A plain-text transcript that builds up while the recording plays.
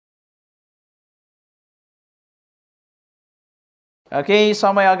केही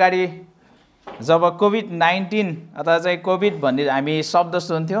समय अगाडि जब कोभिड-19 अथवा चाहिँ कोभिड भन्ने हामी शब्द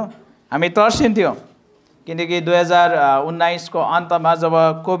सुन्थ्यौँ, हामी तर्सिन्थ्यौँ। किनकि 2019 को अन्तमा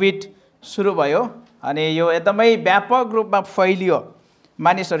जब कोभिड सुरु भयो अनि यो एकदमै व्यापक रूपमा फैलियो,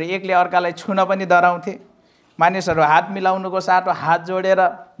 मानिसहरू एकले अर्कालाई छुन पनि डराउँथे। मानिसहरू हात मिलाउनुको साटो हात जोडेर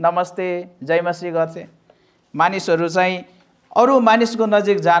नमस्ते जय मसीह गर्थे। मानिसहरू चाहिँ अरू मानिसको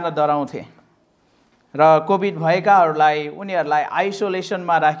नजिक जान डराउँथे र कोभिड भएकाहरूलाई उनीहरूलाई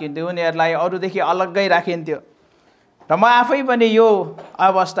आइसोलेसनमा राखिन्थ्यो, उनीहरूलाई अरूदेखि अलग्गै राखिन्थ्यो। र म आफै पनि यो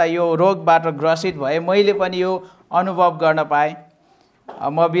अवस्था, यो रोगबाट ग्रसित भए, मैले पनि यो अनुभव गर्न पाएँ।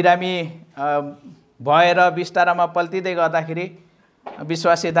 म बिरामी भएर बिस्तारामा पल्टिँदै गर्दाखेरि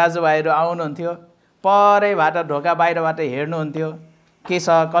विश्वासी दाजुभाइहरू आउनुहुन्थ्यो, परैबाट ढोका बाहिरबाट हेर्नुहुन्थ्यो, के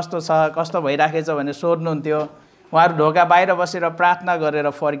छ कस्तो भइराखेछ भनेर सोध्नुहुन्थ्यो। उहाँहरू ढोका बाहिर बसेर प्रार्थना गरेर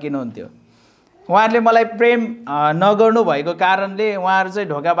फर्किनुहुन्थ्यो। उहाँहरूले मलाई प्रेम नगर्नु भएको कारणले उहाँहरू चाहिँ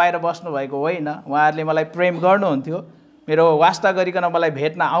ढोका बाहिर बस्नु भएको होइन, उहाँहरूले मलाई प्रेम गर्नुहुन्थ्यो, मेरो वास्ता गरिकन मलाई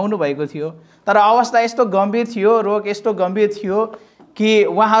भेट्न आउनुभएको थियो। तर अवस्था यस्तो गम्भीर थियो, रोग यस्तो गम्भीर थियो कि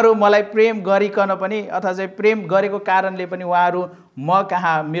उहाँहरू मलाई प्रेम गरिकन पनि अथवा चाहिँ प्रेम गरेको कारणले पनि उहाँहरू म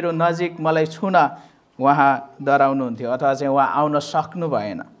कहाँ, मेरो नजिक मलाई छुन उहाँ डराउनुहुन्थ्यो अथवा चाहिँ उहाँ आउन सक्नु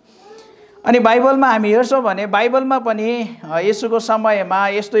भएन। अनि बाइबलमा हामी हेर्छौँ भने बाइबलमा पनि येशूको समयमा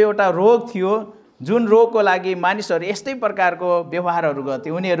यस्तो एउटा रोग थियो जुन रोगको लागि मानिसहरू यस्तै प्रकारको व्यवहारहरू गर्थे।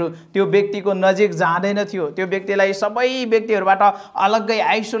 उनीहरू त्यो व्यक्तिको नजिक जाँदैन थियो, त्यो व्यक्तिलाई सबै व्यक्तिहरूबाट अलग्गै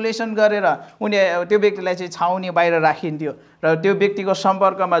आइसोलेसन गरेर त्यो व्यक्तिलाई चाहिँ छाउनी बाहिर राखिन्थ्यो र त्यो व्यक्तिको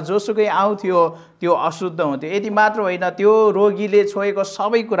सम्पर्कमा जोसुकै आउँथ्यो त्यो अशुद्ध हुन्थ्यो। यति मात्र होइन, त्यो रोगीले छोएको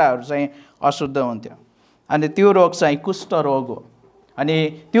सबै कुराहरू चाहिँ अशुद्ध हुन्थ्यो। अनि त्यो रोग चाहिँ कुष्ठ रोग हो।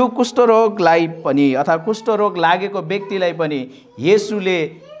 अनि त्यो कुष्ठरोगलाई पनि अथवा कुष्ठरोग लागेको व्यक्तिलाई पनि येशूले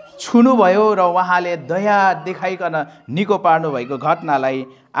छुनुभयो र उहाँले दया देखाइकन निको पार्नु भएको घटनालाई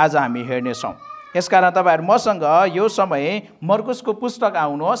आज हामी हेर्नेछौँ। यसकारण तपाईँहरू मसँग यो समय मर्कुसको पुस्तक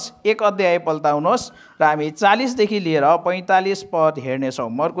आउनुहोस्, 1 अध्याय पल्टाउनुहोस् र हामी 40 देखि लिएर 45 पद हेर्नेछौँ।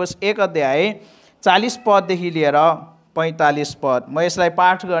 मर्कुस 1 अध्याय 40 पददेखि लिएर 45 पद। म यसलाई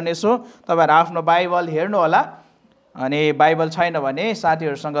पाठ गर्नेछु, तपाईँहरू आफ्नो बाइबल हेर्नुहोला। अनि बाइबल छैन भने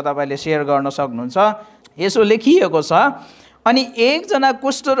साथीहरूसँग तपाईँले सेयर गर्न सक्नुहुन्छ। यसो लेखिएको छ, अनि एकजना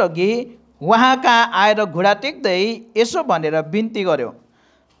कुष्ठरोगी उहाँ कहाँ आएर घुँडा टेक्दै यसो भनेर बिन्ती गर्यो,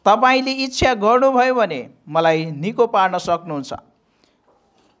 तपाईँले इच्छा गर्नुभयो भने मलाई निको पार्न सक्नुहुन्छ।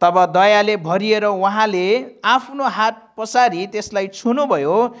 तब दयाले भरिएर उहाँले आफ्नो हात पसारी त्यसलाई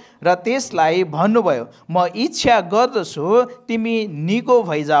छुनुभयो र त्यसलाई भन्नुभयो, म इच्छा गर्दछु, तिमी निको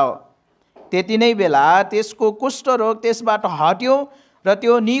भइजाऊ। त्यति नै बेला त्यसको कुष्ठरोग त्यसबाट हट्यो र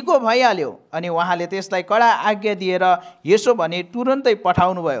त्यो निको भइहाल्यो। अनि उहाँले त्यसलाई कडा आज्ञा दिएर यसो भने तुरन्तै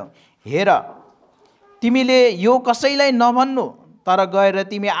पठाउनुभयो, हेर तिमीले यो कसैलाई नभन्नु, तर गएर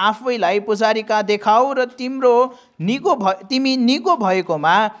तिमी आफैलाई पुजारी कहाँ देखाऊ र तिमी निको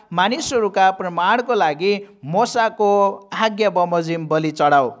भएकोमा मानिसहरूका प्रमाणको लागि मोसाको आज्ञा बमोजिम बलि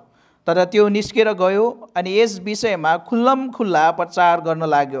चढाऊ। तर त्यो निस्केर गयो अनि यस विषयमा खुल्लमखुल्ला प्रचार गर्न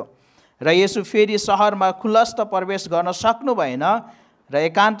लाग्यो। र येशू फेरि सहरमा खुलस्त प्रवेश गर्न सक्नु भएन र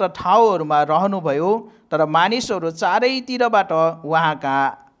एकान्त ठाउँहरूमा रहनुभयो, तर मानिसहरू चारैतिरबाट उहाँ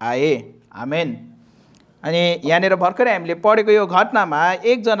कहाँ आए। आमेन। अनि यहाँनिर भर्खरै हामीले पढेको यो घटनामा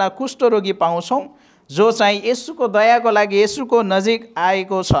एकजना कुष्ठरोगी पाउँछौँ जो चाहिँ येशूको दयाको लागि येशूको नजिक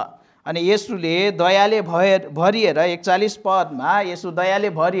आएको छ। अनि येशूले दयाले भरिएर 41 पदमा येशू दयाले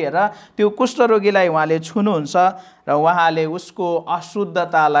भरिएर त्यो कुष्ठरोगीलाई उहाँले छुनुहुन्छ र उहाँले उसको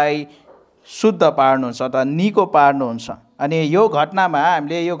अशुद्धतालाई शुद्ध पार्नुहुन्छ अथवा निको पार्नुहुन्छ। अनि यो घटनामा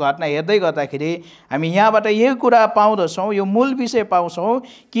हामीले यो घटना हेर्दै गर्दाखेरि हामी यहाँबाट यही कुरा पाउँदछौँ, यो मूल विषय पाउँछौँ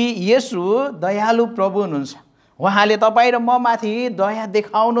कि येशू दयालु प्रभु हुनुहुन्छ। उहाँले तपाईँ र म माथि दया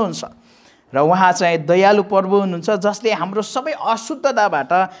देखाउनुहुन्छ र उहाँ चाहिँ दयालु प्रभु हुनुहुन्छ जसले हाम्रो सबै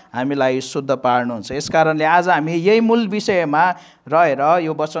अशुद्धताबाट हामीलाई शुद्ध पार्नुहुन्छ। यसकारणले आज हामी यही मूल विषयमा रहेर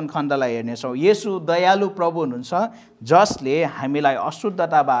यो वचनखण्डलाई हेर्नेछौँ। येशू दयालु प्रभु हुनुहुन्छ जसले हामीलाई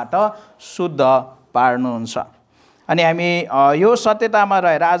अशुद्धताबाट शुद्ध पार्नुहुन्छ। अनि हामी यो सत्यतामा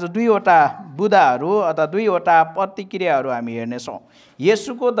रहेर आज दुईवटा बुदाहरू अथवा दुईवटा प्रतिक्रियाहरू हामी हेर्नेछौँ।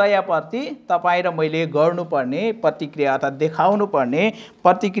 येशूको दयाप्रति तपाईँ र मैले गर्नुपर्ने प्रतिक्रिया अथवा देखाउनु पर्ने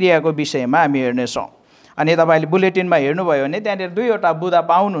प्रतिक्रियाको विषयमा हामी हेर्नेछौँ। अनि तपाईँले बुलेटिनमा हेर्नुभयो भने त्यहाँनिर दुईवटा बुदा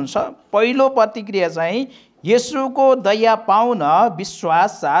पाउनुहुन्छ। पहिलो प्रतिक्रिया चाहिँ येशूको दया पाउन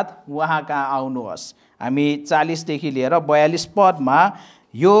विश्वास साथ उहाँ कहाँ आउनुहोस्। हामी 40 देखि लिएर 42 पदमा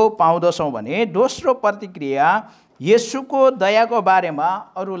यो पाउँदछौँ भने दोस्रो प्रतिक्रिया येशूको दयाको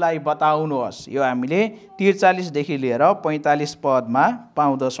बारेमा अरूलाई बताउनुहोस्। यो हामीले 43 देखि लिएर 45 पदमा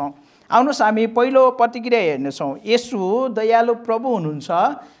पाउँदछौँ। आउनुहोस् हामी पहिलो प्रतिक्रिया हेर्नेछौँ। येशू दयालु प्रभु हुनुहुन्छ,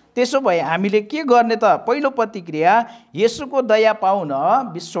 त्यसो भए हामीले के गर्ने त? पहिलो प्रतिक्रिया, येशूको दया पाउन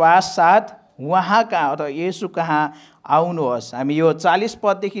विश्वास साथ उहाँ कहाँ अथवा येशू कहाँ आउनुहोस्। हामी यो 40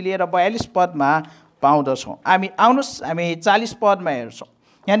 पददेखि लिएर 42 पदमा पाउँदछौँ। आउनुहोस् हामी 40 पदमा हेर्छौँ।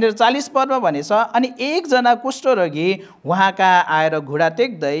 यहाँनिर 40 पदमा भनेछ, अनि एकजना कुष्ठरोगी उहाँ कहाँ आएर घुँडा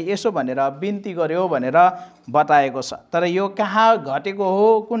टेक्दै यसो भनेर बिन्ती गर्यो भनेर बताएको छ। तर यो कहाँ घटेको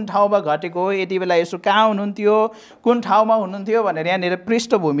हो, कुन ठाउँमा घटेको हो, यति बेला यसो कहाँ हुनुहुन्थ्यो, कुन ठाउँमा हुनुहुन्थ्यो भनेर यहाँनिर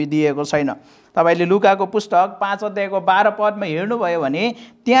पृष्ठभूमि दिएको छैन। तपाईँले लुकाको पुस्तक 5 अध्यायको 12 पदमा हेर्नुभयो भने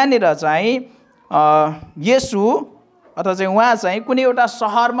त्यहाँनिर चाहिँ येशू अथवा चाहिँ उहाँ चाहिँ कुनै एउटा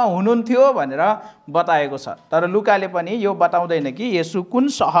सहरमा हुनुहुन्थ्यो भनेर बताएको छ। तर लुकाले पनि यो बताउँदैन कि येशू कुन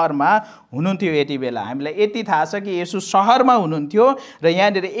सहरमा हुनुहुन्थ्यो। यति बेला हामीलाई यति थाहा छ कि येशू सहरमा हुनुहुन्थ्यो र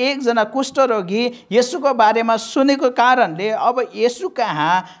यहाँनिर एकजना कुष्ठरोगी येशूको बारेमा सुनेको कारणले अब येशू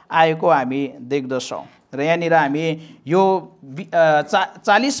कहाँ आएको हामी देख्दछौँ। र यहाँनिर हामी यो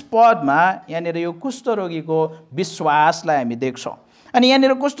 40 पदमा यहाँनिर यो कुष्ठरोगीको विश्वासलाई हामी देख्छौँ। अनि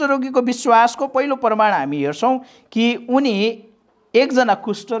यहाँनिर कुष्ठरोगीको विश्वासको पहिलो प्रमाण हामी हेर्छौँ कि उनी एकजना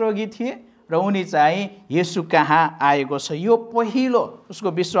कुष्ठरोगी थिए र उनी चाहिँ येशू कहाँ आएको छ। यो पहिलो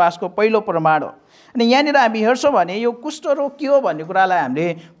उसको विश्वासको पहिलो प्रमाण हो। अनि यहाँनिर हामी हेर्छौँ भने यो कुष्ठरोग के हो भन्ने कुरालाई हामीले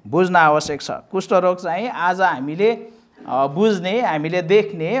बुझ्न आवश्यक छ। कुष्ठरोग चाहिँ आज हामीले बुझ्ने, हामीले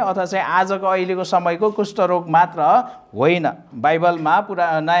देख्ने अथवा चाहिँ आजको अहिलेको समयको कुष्ठरोग मात्र होइन। बाइबलमा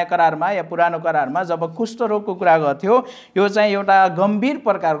नयाँ करारमा या पुरानो करारमा जब कुष्ठरोगको कुरा गर्थ्यो, यो चाहिँ एउटा गम्भीर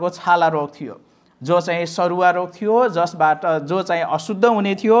प्रकारको छाला रोग थियो, जो चाहिँ सरुवा रोग थियो, जसबाट जो चाहिँ अशुद्ध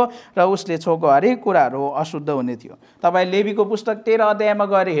हुने थियो र उसले छोएको हरेक कुराहरू अशुद्ध हुने थियो। तपाईँ लेवीको पुस्तक 13 अध्यायमा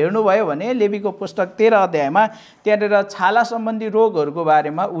गएर हेर्नुभयो भने लेवीको पुस्तक 13 अध्यायमा त्यहाँनिर छाला सम्बन्धी रोगहरूको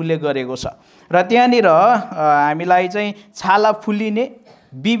बारेमा उल्लेख गरेको छ। र त्यहाँनिर हामीलाई चाहिँ छाला फुलिने,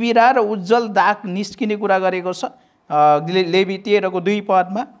 बिबिरा र उज्जवल दाग निस्किने कुरा गरेको छ लेवी 13 को 2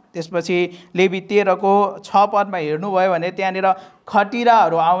 पदमा। त्यसपछि लेवी 13 को 6 पदमा हेर्नुभयो भने त्यहाँनिर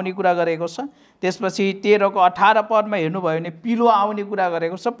खटिराहरू आउने कुरा गरेको छ। त्यसपछि 13 को 18 पदमा हेर्नुभयो भने पिलो आउने कुरा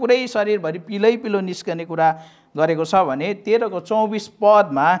गरेको छ, पुरै शरीरभरि पिलो निस्कने कुरा गरेको छ भने 13 को 24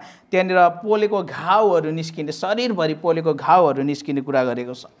 पदमा त्यहाँनिर पोलेको घाउहरू निस्किने, शरीरभरि पोलेको घाउहरू निस्किने कुरा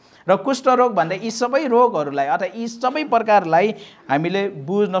गरेको छ। र कुष्ठरोग भन्दा यी सबै रोगहरूलाई अथवा यी सबै प्रकारलाई हामीले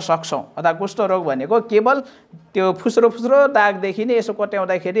बुझ्न सक्छौँ। अथवा कुष्ठरोग भनेको केवल त्यो फुस्रो दागदेखि नै यसो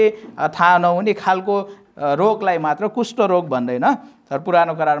कोट्याउँदाखेरि थाहा नहुने खालको रोगलाई मात्र कुष्ठरोग भन्दैन। तर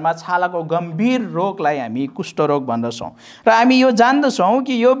पुरानो करारमा छालाको गम्भीर रोगलाई हामी कुष्ठरोग भन्दछौँ। र हामी यो जान्दछौँ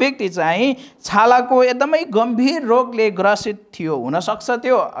कि यो व्यक्ति चाहिँ छालाको एकदमै गम्भीर रोगले ग्रसित थियो। हुनसक्छ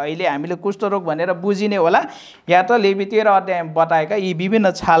त्यो अहिले हामीले कुष्ठरोग भनेर बुझिने होला, या त लेवी 13 अध्यायमा बताएका यी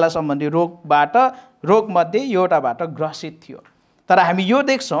विभिन्न छाला सम्बन्धी रोगमध्ये एउटाबाट ग्रसित थियो। तर हामी यो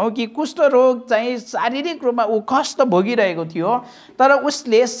देख्छौँ कि कुष्ठरोग चाहिँ शारीरिक रूपमा ऊ कष्ट भोगिरहेको थियो, तर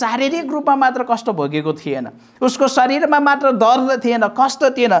उसले शारीरिक रूपमा मात्र कष्ट भोगेको थिएन, उसको शरीरमा मात्र दर्द थिएन, कष्ट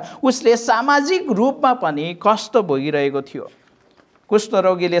थिएन, उसले सामाजिक रूपमा पनि कष्ट भोगिरहेको थियो।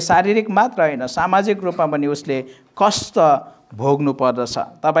 कुष्ठरोगीले शारीरिक मात्र होइन, सामाजिक रूपमा पनि उसले कष्ट भोग्नु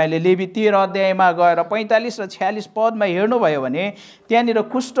पर्दछ। तपाईँले लेवी 13 अध्यायमा गएर 45 र 46 पदमा हेर्नुभयो भने त्यहाँनिर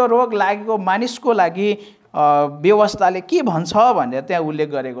कुष्ठरोग लागेको मानिसको लागि व्यवस्थाले के भन्छ भनेर त्यहाँ उल्लेख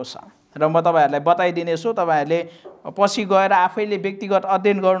गरेको छ। र म तपाईँहरूलाई बताइदिनेछु, तपाईँहरूले पछि गएर आफैले व्यक्तिगत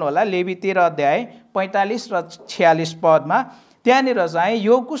अध्ययन गर्नुहोला। लेवी 13 अध्याय 45 र 46 पदमा त्यहाँनिर चाहिँ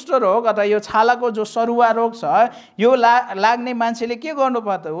यो कुष्ठरोग अथवा यो छालाको जो सरुवा रोग छ, यो लाग्ने मान्छेले के गर्नु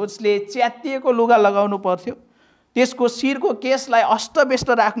पर्थ्यो? उसले च्यातिएको लुगा लगाउनु पर्थ्यो, त्यसको शिरको केसलाई अस्तव्यस्त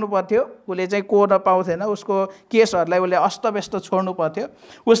राख्नु पर्थ्यो, उसले चाहिँ कोर्न पाउँथेन, उसको केसहरूलाई उसले अस्तव्यस्त छोड्नु पर्थ्यो,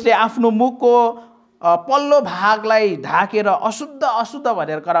 उसले आफ्नो मुखको पल्लो भागलाई ढाकेर अशुद्ध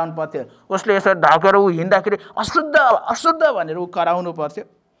भनेर कराउनु पर्थ्यो, उसले यसो ढाकेर ऊ हिँड्दाखेरि अशुद्ध भनेर ऊ कराउनु पर्थ्यो।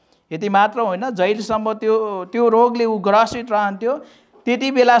 यति मात्र होइन, जहिलेसम्म त्यो रोगले ऊ ग्रसित रहन्थ्यो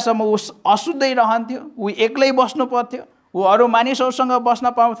त्यति बेलासम्म ऊ अशुद्धै रहन्थ्यो, ऊ एक्लै बस्नु पर्थ्यो, ऊ अरू मानिसहरूसँग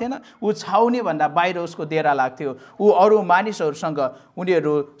बस्न पाउँथेन, ऊ छाउनीभन्दा बाहिर उसको डेरा लाग्थ्यो, ऊ अरू मानिसहरूसँग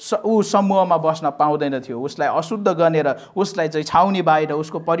ऊ समूहमा बस्न पाउँदैन थियो, उसलाई अशुद्ध गनेर उसलाई चाहिँ छाउनी बाहिर,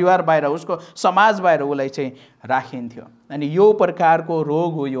 उसको परिवार बाहिर, उसको समाज बाहिर उसलाई चाहिँ राखिन्थ्यो। अनि यो प्रकारको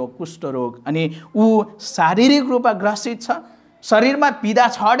रोग हो यो कुष्ठरोग। अनि ऊ शारीरिक रूपमा ग्रसित छ, शरीरमा पीडा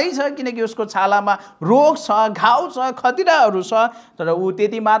छँदै छ, किनकि उसको छालामा रोग छ, घाउ छ, खतिराहरू छ, तर ऊ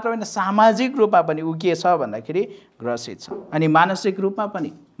त्यति मात्र होइन, सामाजिक रूपमा पनि ऊ के छ भन्दाखेरि ग्रसित छ। अनि मानसिक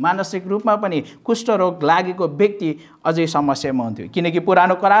रूपमा पनि कुष्ठरोग लागेको व्यक्ति अझै समस्यामा हुन्थ्यो, किनकि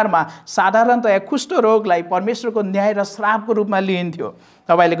पुरानो करारमा साधारणतया कुष्ठरोगलाई परमेश्वरको न्याय र श्रापको रूपमा लिइन्थ्यो।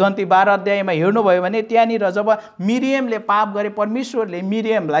 तपाईँले गन्ती 12 अध्यायमा हेर्नुभयो भने त्यहाँनिर जब मिरियमले पाप गरे परमेश्वरले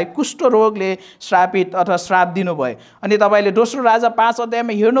मिरियमलाई कुष्ठरोगले श्रापित अथवा श्राप दिनुभयो। अनि तपाईँले दोस्रो राजा 5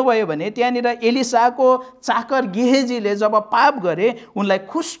 अध्यायमा हेर्नुभयो भने त्यहाँनिर एलिसाको चाकर गेहेजीले जब पाप गरे उनलाई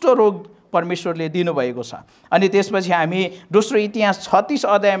कुष्ठरोग परमेश्वरले दिनुभएको छ। अनि त्यसपछि हामी दोस्रो इतिहास 36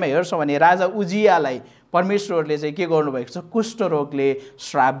 अध्यायमा हेर्छौँ भने राजा उजियालाई परमेश्वरले चाहिँ के गर्नुभएको छ, कुष्ठरोगले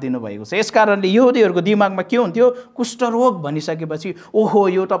श्राप दिनुभएको छ। यसकारणले यहुदीहरूको दिमागमा के हुन्थ्यो, कुष्ठरोग भनिसकेपछि ओहो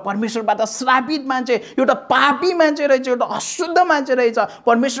यो त परमेश्वरबाट श्रापित मान्छे, एउटा पापी मान्छे रहेछ, एउटा अशुद्ध मान्छे रहेछ,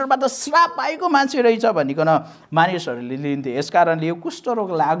 परमेश्वरबाट श्राप पाएको मान्छे रहेछ भनिकन मानिसहरूले लिन्थे। यसकारणले यो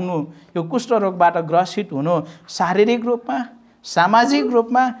कुष्ठरोग लाग्नु, यो कुष्ठरोगबाट ग्रसित हुनु शारीरिक रूपमा, सामाजिक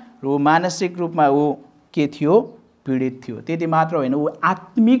रूपमा र मानसिक रूपमा ऊ के थियो, पीडित थियो। त्यति मात्र होइन, ऊ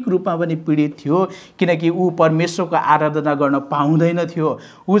आत्मिक रूपमा पनि पीडित थियो, किनकि ऊ परमेश्वरको आराधना गर्न पाउँदैन थियो।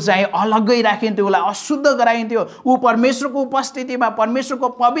 ऊ चाहिँ अलग्गै राखिन्थ्यो, उसलाई अशुद्ध गराइन्थ्यो। ऊ परमेश्वरको उपस्थितिमा, परमेश्वरको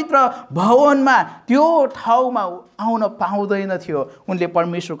पवित्र भवनमा त्यो ठाउँमा आउन पाउँदैन थियो। उनले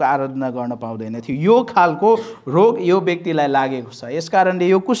परमेश्वरको आराधना गर्न पाउँदैन थियो। यो खालको रोग यो व्यक्तिलाई लागेको छ। यसकारणले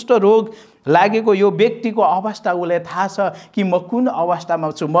यो कुष्ठरोग लागेको यो व्यक्तिको अवस्था उसलाई थाहा छ कि म कुन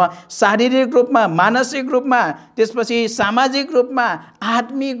अवस्थामा छु। म शारीरिक रूपमा, मानसिक रूपमा, त्यसपछि सामाजिक रूपमा,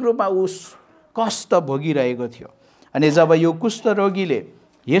 आत्मिक रूपमा ऊ कष्ट भोगिरहेको थियो। अनि जब यो कुष्ठरोगीले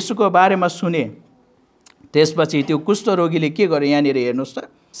येशूको बारेमा सुने त्यसपछि त्यो कुष्ठरोगीले के गर्यो, यहाँनिर हेर्नुहोस् त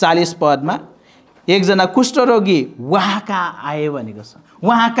 40 पदमा एकजना कुष्ठरोगी उहाँ कहाँ आए भनेको छ।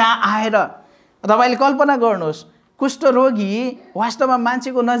 उहाँ कहाँ आएर तपाईँले कल्पना गर्नुहोस्, कुष्ठरोगी वास्तवमा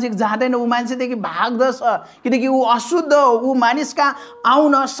मान्छेको नजिक जाँदैन, ऊ मान्छेदेखि भाग्दछ, किनकि ऊ अशुद्ध हो। ऊ मानिस कहाँ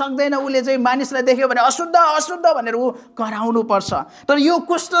आउन सक्दैन। उसले चाहिँ मानिसलाई देख्यो भने अशुद्ध अशुद्ध भनेर ऊ कराउनु पर्छ। तर यो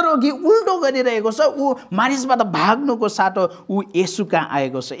कुष्ठरोगी उल्टो गरिरहेको छ। ऊ मानिसबाट भाग्नुको साटो ऊ येशू कहाँ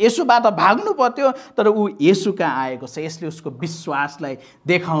आएको छ। येशूबाट भाग्नु पर्थ्यो तर ऊ येशू कहाँ आएको छ। यसले उसको विश्वासलाई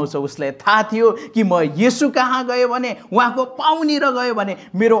देखाउँछ। उसलाई थाहा थियो कि म येशू कहाँ गयो भने, उहाँको पाउनिर गयो भने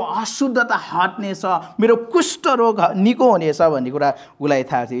मेरो अशुद्धता हट्नेछ, मेरो कुष्ठरोग निको हुनेछ भन्ने कुरा उसलाई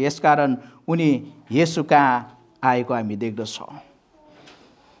थाहा थियो। यसकारण उनी येशू कहाँ आएको हामी देख्दछौँ।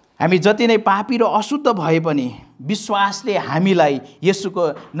 हामी जति नै पापी र अशुद्ध भए पनि विश्वासले हामीलाई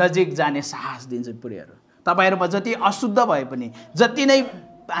येशूको नजिक जाने साहस दिन्छ। प्रियहरू, तपाईँहरूमा जति अशुद्ध भए पनि, जति नै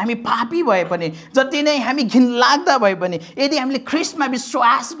हामी पापी भए पनि, जति नै हामी घिनलाग्दा भए पनि, यदि हामीले ख्रिस्टमा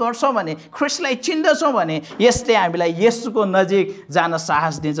विश्वास गर्छौँ भने, ख्रिस्टलाई चिन्दछौँ भने यसले हामीलाई येशूको नजिक जान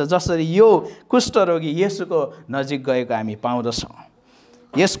साहस दिन्छ। जसरी यो कुष्ठरोगी येशूको नजिक गएको हामी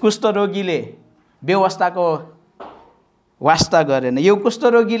पाउँदछौँ। यस कुष्ठरोगीले व्यवस्थाको वास्ता गरेन। यो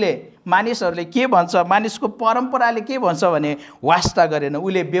कुष्ठरोगीले मानिसहरूले के भन्छ, मानिसको परम्पराले के भन्छ भने वास्ता गरेन।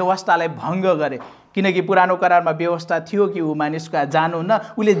 उसले व्यवस्थालाई भङ्ग गरे, किनकि पुरानो करारमा व्यवस्था थियो कि ऊ मानिसको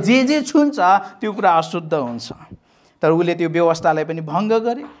जानुहुन्न, उसले जे छुन्छ त्यो कुरा अशुद्ध हुन्छ। तर उसले त्यो व्यवस्थालाई पनि भङ्ग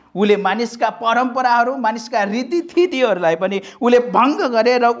गरे। उसले मानिसका परम्पराहरू, मानिसका रीतिथितिहरूलाई पनि उसले भङ्ग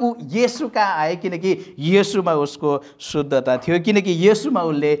गरे र ऊ येशू कहाँ आए, किनकि येशूमा उसको शुद्धता थियो, किनकि येशूमा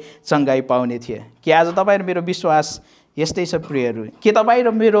उसले चङ्गाई पाउने थिए। कि आज तपाईँ र मेरो विश्वास यस्तै छ प्रियहरू, के तपाईँ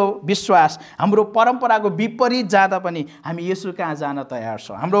र मेरो विश्वास हाम्रो परम्पराको विपरीत जाँदा पनि हामी येशू कहाँ जान तयार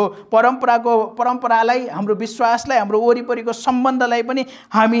छौँ। हाम्रो परम्परालाई, हाम्रो विश्वासलाई, हाम्रो वरिपरिको सम्बन्धलाई पनि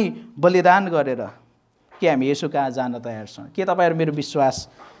हामी बलिदान गरेर के हामी येशू कहाँ जान तयार छौँ। के तपाईँ र मेरो विश्वास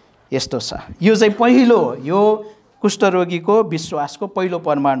यस्तो छ? यो चाहिँ पहिलो, यो कुष्ठरोगीको विश्वासको पहिलो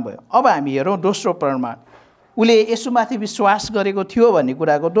प्रमाण भयो। अब हामी हेरौँ दोस्रो प्रमाण। उसले येशूमाथि विश्वास गरेको थियो भन्ने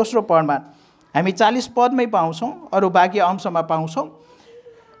कुराको दोस्रो प्रमाण हामी 40 पदमै पाउँछौँ, अरू बाँकी अंशमा पाउँछौँ।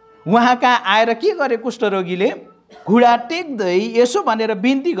 उहाँ कहाँ आएर के गरे कुष्ठरोगीले, घुँडा टेक्दै यसो भनेर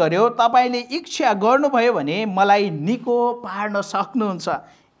बिन्ती गर्यो, तपाईँले इच्छा गर्नुभयो भने मलाई निको पार्न सक्नुहुन्छ।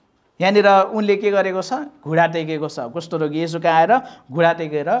 यहाँनिर उनले के गरेको छ, घुँडा टेकेको छ। कुष्ठरोगी येशू कहाँ आएर घुँडा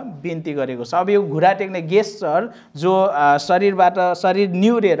टेकेर बिन्ती गरेको छ। अब यो घुँडा टेक्ने गेस्चर जो शरीर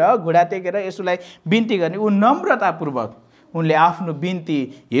निहुरेर घुँडा टेकेर यसोलाई बिन्ती गर्ने, ऊ नम्रतापूर्वक उनले आफ्नो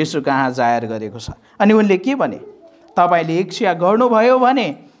बिन्ती येशू कहाँ जाहेर गरेको छ। अनि उनले के भने, तपाईँले इच्छा गर्नुभयो भने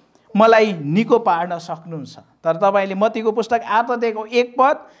मलाई निको पार्न सक्नुहुन्छ। तर तपाईँले मत्तीको पुस्तक 8 अध्यायको 1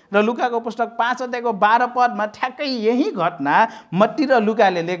 पद र लुकाको पुस्तक 5 अध्यायको 12 पदमा ठ्याक्कै यही घटना मत्ती र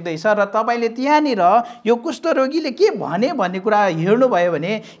लुकाले लेख्दैछ। र तपाईँले त्यहाँनिर यो कुष्ठरोगीले के भने भन्ने कुरा हेर्नुभयो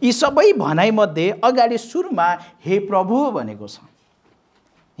भने यी सबै भनाइमध्ये अगाडि सुरुमा हे प्रभु भनेको छ।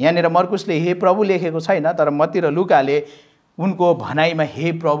 यहाँनिर मर्कुसले हे प्रभु लेखेको छैन, तर मत्ती र लुकाले उनको भनाइमा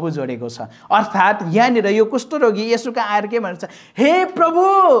हे प्रभु जोडेको छ। अर्थात् यहाँनिर यो कुष्ठरोगी येशू कहाँ आएर के भन्छ, हे प्रभु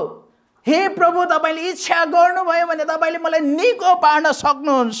हे प्रभु तपाईँले इच्छा गर्नुभयो भने तपाईँले मलाई निको पार्न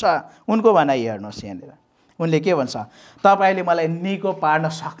सक्नुहुन्छ। उनको भनाइ हेर्नुहोस् यहाँनिर उनले के भन्छ, तपाईँले मलाई निको पार्न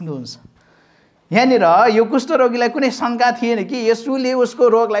सक्नुहुन्छ। यहाँनिर यो कुष्ठरोगीलाई कुनै शङ्का थिएन कि येशूले उसको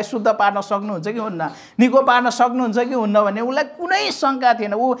रोगलाई शुद्ध पार्न सक्नुहुन्छ कि हुन्न, निको पार्न सक्नुहुन्छ कि हुन्न भन्ने उसलाई कुनै शङ्का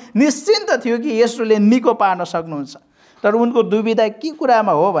थिएन। ऊ निश्चिन्त थियो कि येशूले निको पार्न सक्नुहुन्छ। तर उनको दुविधा के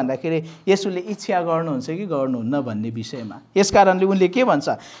कुरामा हो भन्दाखेरि येशूले इच्छा गर्नुहुन्छ कि गर्नुहुन्न भन्ने विषयमा। यसकारणले उनले के भन्छ,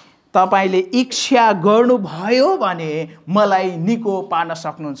 तपाईँले इच्छा गर्नुभयो भने मलाई निको पार्न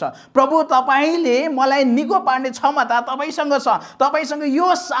सक्नुहुन्छ। प्रभु तपाईँले मलाई निको पार्ने क्षमता तपाईँसँग छ, तपाईँसँग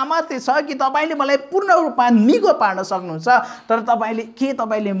यो सामर्थ्य छ कि तपाईँले मलाई पूर्ण रूपमा निको पार्न सक्नुहुन्छ। तर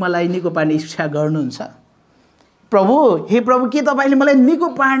तपाईँले मलाई निको पार्ने इच्छा गर्नुहुन्छ? प्रभु, हे प्रभु, के तपाईँले मलाई निको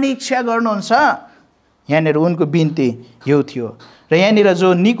पार्ने इच्छा गर्नुहुन्छ? यहाँनिर उनको बिन्ती यो थियो। र यहाँनिर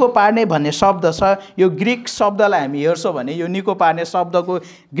जो निको पार्ने भन्ने शब्द छ, यो ग्रिक शब्दलाई हामी हेर्छौँ भने, यो निको पार्ने शब्दको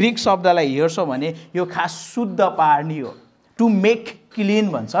ग्रिक शब्दलाई हेर्छौँ भने यो खास शुद्ध पार्ने हो। टु मेक क्लिन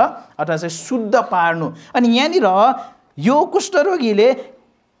भन्छ अथवा चाहिँ शुद्ध पार्नु। अनि यहाँनिर यो कुष्ठरोगीले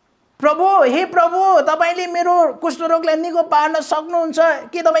प्रभु, हे प्रभु, तपाईँले मेरो कुष्ठरोगलाई निको पार्न सक्नुहुन्छ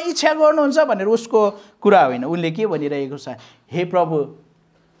के तपाईँ इच्छा गर्नुहुन्छ भनेर उसको कुरा होइन। उनले के भनिरहेको छ, हे प्रभु,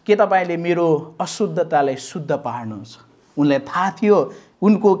 के तपाईँले मेरो अशुद्धतालाई शुद्ध पार्नुहुन्छ? उनलाई थाहा थियो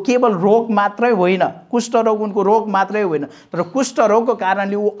उनको केवल रोग मात्रै होइन, कुष्ठरोग उनको रोग मात्रै होइन, तर कुष्ठरोगको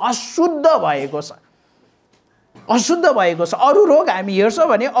कारणले ऊ अशुद्ध भएको छ, अशुद्ध भएको छ। अरू रोग हामी हेर्छौँ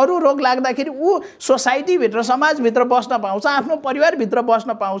भने अरू रोग लाग्दाखेरि ऊ सोसाइटीभित्र, समाजभित्र बस्न पाउँछ, आफ्नो परिवारभित्र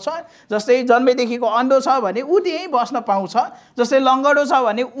बस्न पाउँछ। जस्तै जन्मेदेखिको अन्धो छ भने ऊ त्यहीँ बस्न पाउँछ, जस्तै लङ्गडो छ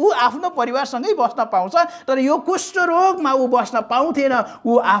भने ऊ आफ्नो परिवारसँगै बस्न पाउँछ। तर यो कुष्ठरोगमा ऊ बस्न पाउँथेन,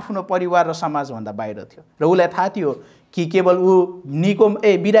 ऊ आफ्नो परिवार र समाजभन्दा बाहिर थियो। र उसलाई थाहा थियो कि केवल ऊ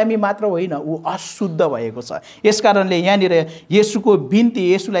बिरामी मात्र होइन, ऊ अशुद्ध भएको छ। यसकारणले यहाँनिर येशूको बिन्ती,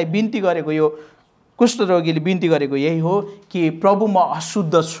 येशूलाई बिन्ती गरेको, यो कुष्ठरोगीले बिन्ती गरेको यही हो कि प्रभु, म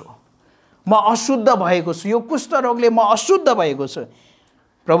अशुद्ध छु, म अशुद्ध भएको छु, यो कुष्ठरोगले म अशुद्ध भएको छु।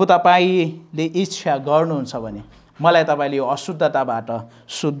 प्रभु, तपाईँले इच्छा गर्नुहुन्छ भने मलाई तपाईँले यो अशुद्धताबाट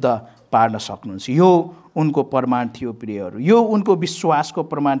शुद्ध पार्न सक्नुहुन्छ। यो उनको प्रमाण थियो प्रियहरू, यो उनको विश्वासको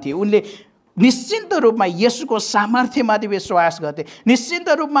प्रमाण थियो। उनले निश्चिन्त रूपमा येशूको सामर्थ्यमाथि विश्वास गर्थे। निश्चिन्त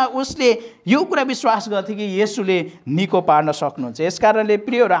रूपमा उसले यो कुरा विश्वास गर्थे कि येशूले निको पार्न सक्नुहुन्छ। यसकारणले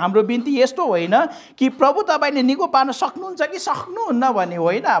प्रियहरू, हाम्रो बिन्ती यस्तो होइन कि प्रभु तपाईँले निको पार्न सक्नुहुन्छ कि सक्नुहुन्न भन्ने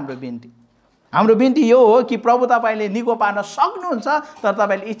होइन हाम्रो बिन्ती। हाम्रो बिन्ती यो हो कि प्रभु तपाईँले निको पार्न सक्नुहुन्छ, तर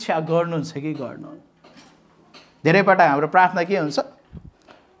तपाईँले इच्छा गर्नुहुन्छ कि गर्नुहुन्न। धेरै पटक हाम्रो प्रार्थना के हुन्छ,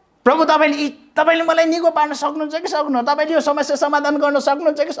 प्रभु तपाईँले मलाई निको पार्न सक्नुहुन्छ कि सक्नुहुन्न, तपाईँले यो समस्या समाधान गर्न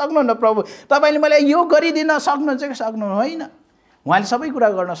सक्नुहुन्छ कि सक्नुहुन्न, प्रभु तपाईँले मलाई यो गरिदिन सक्नुहुन्छ कि सक्नुहुन्न। होइन, उहाँले सबै कुरा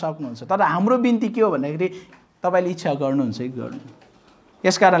गर्न सक्नुहुन्छ, तर हाम्रो बिन्ती के हो भन्दाखेरि तपाईँले इच्छा गर्नुहुन्छ कि गर्नु।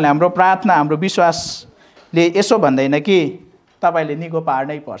 यसकारणले हाम्रो प्रार्थना, हाम्रो विश्वासले यसो भन्दैन कि तपाईँले निको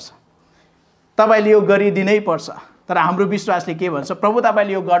पार्नै पर्छ, तपाईँले यो गरिदिनै पर्छ। तर हाम्रो विश्वासले के भन्छ, प्रभु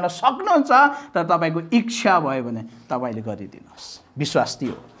तपाईँले यो गर्न सक्नुहुन्छ, तर तपाईँको इच्छा भयो भने तपाईँले गरिदिनुहोस्। विश्वास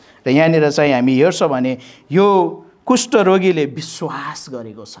थियो। र यहाँनिर चाहिँ हामी हेर्छौँ भने यो कुष्ठरोगीले विश्वास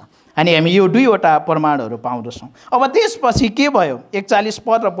गरेको छ। अनि हामी यो दुईवटा प्रमाणहरू पाउँदछौँ। अब त्यसपछि के भयो, 41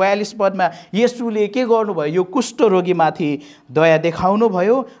 पद र 42 पदमा येशूले के गर्नुभयो, यो कुष्ठरोगीमाथि दया देखाउनु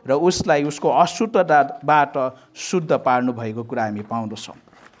भयो र उसलाई उसको अशुद्धताबाट शुद्ध पार्नु भएको कुरा हामी पाउँदछौँ।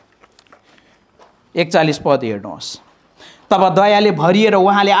 41 पद हेर्नुहोस्। तब दयाले भरिएर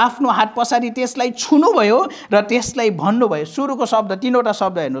उहाँले आफ्नो हात पसारी त्यसलाई छुनुभयो र त्यसलाई भन्नुभयो। सुरुको शब्द, तीनवटा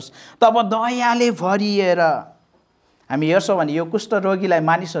शब्द हेर्नुहोस्। तब दयाले भरिएर। हामी हेर्छौँ भने यो कुष्ठरोगीलाई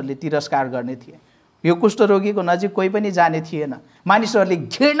मानिसहरूले तिरस्कार गर्ने थिए। यो कुष्ठरोगीको नजिक कोही पनि जाने थिएन। मानिसहरूले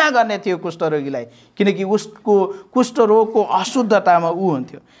घृणा गर्ने थियो कुष्ठरोगीलाई, किनकि उसको कुष्ठरोगको अशुद्धतामा ऊ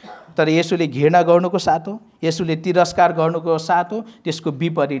हुन्थ्यो। तर येशूले घृणा गर्नुको साथ हो, येशूले तिरस्कार गर्नुको साथ हो, त्यसको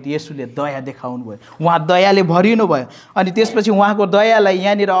विपरीत येशूले दया देखाउनु भयो। उहाँ दयाले भरिनु भयो। अनि त्यसपछि उहाँको दयालाई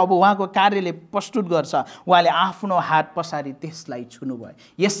यहाँनिर अब उहाँको कार्यले प्रस्तुत गर्छ। उहाँले आफ्नो हात पसारी त्यसलाई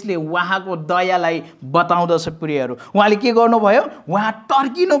छुनुभयो। यसले उहाँको दयालाई बताउँदछ प्रियहरू। उहाँले के गर्नुभयो, उहाँ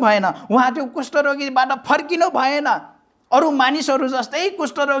टर्किनु भएन, उहाँ त्यो कुष्ठरोगीबाट फर्किनु भएन। अरू मानिसहरू जस्तै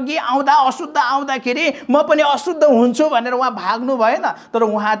कुष्ठरोगी आउँदा, अशुद्ध आउँदाखेरि म पनि अशुद्ध हुन्छु भनेर उहाँ भाग्नु भएन, तर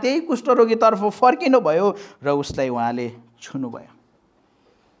उहाँ त्यही कुष्ठरोगीतर्फ फर्किनु भयो र उसलाई उहाँले छुनुभयो।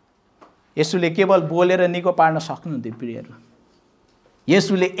 येशूले केवल बोलेर निको पार्न सक्नुहुन्थ्यो प्रियहरू।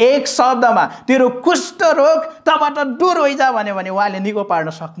 येशूले एक शब्दमा तेरो कुष्ठरोग तबाट दूर होइजा भन्यो भने उहाँले निको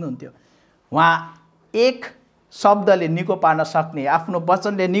पार्न सक्नुहुन्थ्यो। उहाँ एक शब्दले निको पार्न सक्ने, आफ्नो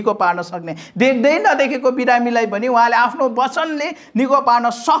वचनले निको पार्न सक्ने, देख्दै नदेखेको बिरामीलाई पनि उहाँले आफ्नो वचनले निको पार्न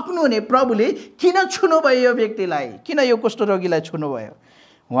सक्नुहुने प्रभुले किन छुनुभयो यो व्यक्तिलाई, किन यो कुष्ठरोगीलाई छुनुभयो?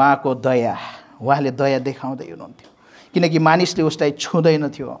 उहाँको दया, उहाँले दया देखाउँदै हुनुहुन्थ्यो किनकि मानिसले उसलाई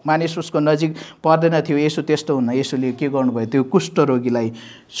छुँदैन थियो, मानिस उसको नजिक पर्दैन थियो। यसो त्यस्तो हुन्न, यसोले के गर्नुभयो, त्यो कुष्ठरोगीलाई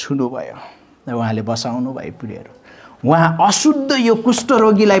छुनुभयो र उहाँले बसाउनु भयो। प्रियहरू, उहाँ अशुद्ध यो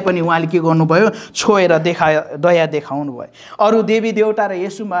कुष्ठरोगीलाई पनि उहाँले के गर्नुभयो, छोएर दया देखाउनु भयो। अरू देवी देवता र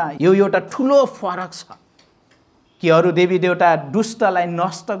यसुमा यो एउटा ठुलो फरक छ कि अरू देवी देवता दुष्टलाई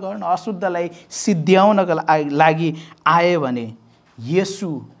नष्ट गर्न, अशुद्धलाई सिद्ध्याउनका लागि आए भने येशू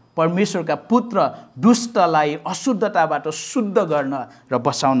परमेश्वरका पुत्र दुष्टलाई अशुद्धताबाट शुद्ध गर्न र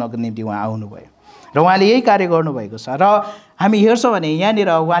बसाउनको निम्ति उहाँ आउनुभयो र उहाँले यही कार्य गर्नुभएको छ। र हामी हेर्छौँ भने यहाँनिर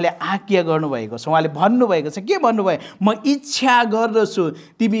उहाँले आज्ञा गर्नुभएको छ, उहाँले भन्नुभएको छ, के भन्नुभयो, म इच्छा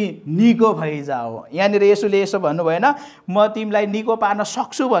गर्दछु तिमी निको भइजाऊ। यहाँनिर यसोले यसो भन्नु भएन म तिमीलाई निको पार्न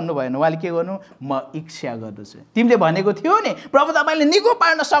सक्छु भन्नु भएन, उहाँले के गर्नु, म इच्छा गर्दछु। तिमीले भनेको थियो नि प्रभु तपाईँले निको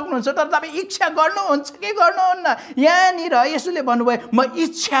पार्न सक्नुहुन्छ, तर तपाईँ इच्छा गर्नुहुन्छ कि गर्नुहुन्न। यहाँनिर यसोले भन्नुभयो म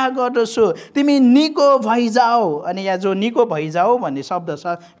इच्छा गर्दछु तिमी निको भइजाऊ। अनि यहाँ जो निको भइजाऊ भन्ने शब्द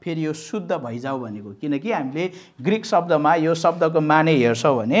छ, फेरि यो शुद्ध भइजाऊ भनेको, किनकि हामीले ग्रिक शब्दमा यो शब्दको माने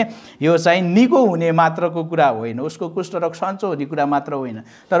हेर्छौँ भने यो चाहिँ निको हुने मात्रको कुरा होइन, उसको कुष्ठरोग सन्चो हुने कुरा मात्र होइन,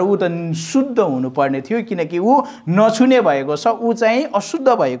 तर ऊ त शुद्ध हुनुपर्ने थियो किनकि ऊ नछुने भएको छ, ऊ चाहिँ अशुद्ध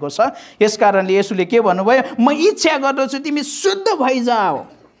भएको छ। यस कारणले यसुले के भन्नुभयो, म इच्छा गर्दछु तिमी शुद्ध भइजाऊ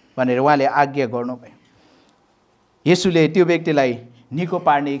भनेर उहाँले आज्ञा गर्नुभयो। यसुले त्यो व्यक्तिलाई निको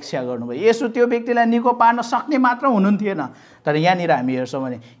पार्ने इच्छा गर्नुभयो। यसो त्यो व्यक्तिलाई निको पार्न सक्ने मात्र हुनुहुन्थेन, तर यहाँनिर हामी हेर्छौँ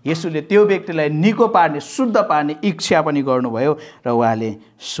भने यसुले त्यो व्यक्तिलाई निको पार्ने, शुद्ध पार्ने इच्छा पनि गर्नुभयो र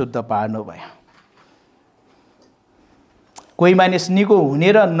उहाँले शुद्ध पार्नुभयो। कोही मानिस निको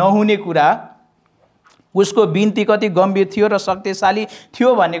हुने र नहुने कुरा उसको बिन्ती कति गम्भीर थियो र शक्तिशाली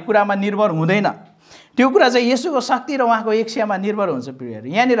थियो भन्ने कुरामा निर्भर हुँदैन, त्यो कुरा चाहिँ येशूको शक्ति र उहाँको इच्छामा निर्भर हुन्छ। प्रियहरू,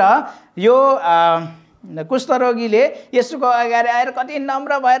 यहाँनिर यो कुष्ठरोगीले येशूको अगाडि आएर कति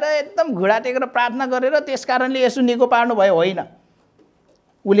नम्र भएर एकदम घुँडा टेकेर प्रार्थना गरेर त्यस कारणले येशू निको पार्नुभयो, होइन।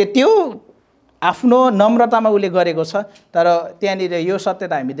 उसले त्यो आफ्नो नम्रतामा उसले गरेको छ, तर त्यहाँनिर यो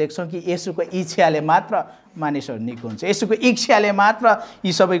सत्यता हामी देख्छौँ कि येशूको इच्छाले मात्र मानिसहरू निको हुन्छ, येशूको इच्छाले मात्र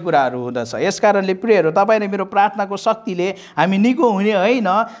यी सबै कुराहरू हुँदछ। यस कारणले प्रियहरू, तपाईँ र मेरो प्रार्थनाको शक्तिले हामी निको हुने होइन,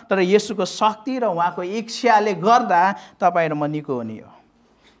 तर येशूको शक्ति र उहाँको इच्छाले गर्दा तपाईँ र म निको हुने हो।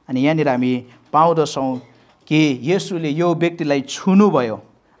 अनि यहाँनिर हामी पाउँदछौँ कि येशूले यो व्यक्तिलाई छुनुभयो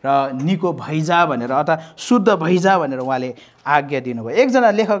र निको भइजा भनेर, अर्थात् शुद्ध भइजा भनेर उहाँले आज्ञा दिनुभयो।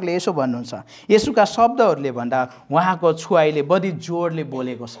 एकजना लेखकले यसो भन्नुहुन्छ, येशूका शब्दहरूले भन्दा उहाँको छुवाईले बढी जोडले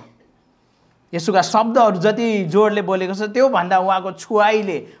बोलेको छ। येशूका शब्दहरू जति जोडले बोलेको छ त्यो भन्दा उहाँको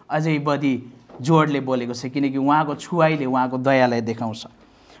छुवाईले अझै बढी जोडले बोलेको छ, किनकि उहाँको छुवाईले उहाँको दयालाई देखाउँछ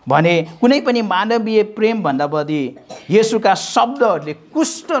भने कुनै पनि मानवीय प्रेम भन्दा बढी येशूका शब्दहरूले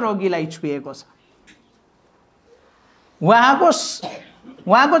कुष्ठरोगीलाई छुएको छ।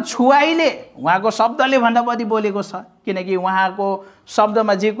 उहाँको छुवाईले, उहाँको शब्दले भन्दा बढी बोलेको छ, किनकि उहाँको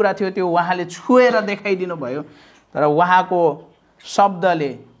शब्दमा जे कुरा थियो त्यो उहाँले छुएर देखाइदिनु भयो, तर उहाँको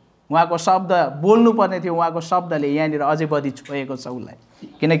शब्दले, उहाँको शब्द बोल्नुपर्ने थियो, उहाँको शब्दले यहाँनिर अझै बढी छोएको छ उसलाई,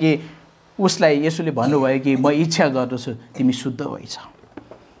 किनकि उसलाई येशूले भन्नुभयो कि म इच्छा गर्दछु तिमी शुद्ध भइजाऊ।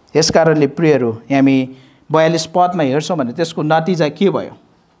 यस कारणले प्रियहरू, हामी 42 पदमा हेर्छौँ भने त्यसको नतिजा के भयो।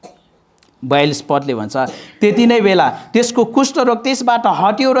 42 पदले भन्छ, त्यति नै बेला त्यसको कुष्ठरोग त्यसबाट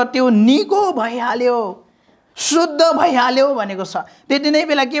हट्यो र त्यो निको भइहाल्यो, शुद्ध भइहाल्यो भनेको छ। त्यति नै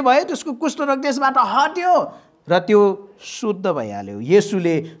बेला के भयो, त्यसको कुष्ठरोग त्यसबाट हट्यो र त्यो शुद्ध भइहाल्यो।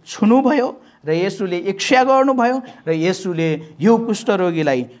 येशूले छुनुभयो र येशूले इच्छा गर्नुभयो र येशूले यो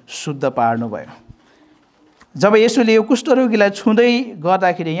कुष्ठरोगीलाई शुद्ध पार्नुभयो। जब येशूले यो कुष्ठरोगीलाई छुँदै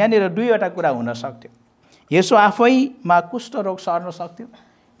गर्दाखेरि यहाँनिर दुईवटा कुरा हुन सक्थ्यो। येशू आफैमा कुष्ठरोग सर्न सक्थ्यो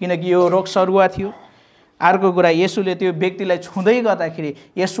किनकि यो रोग सरुवा थियो। अर्को कुरा, येशूले त्यो व्यक्तिलाई छुँदै गर्दाखेरि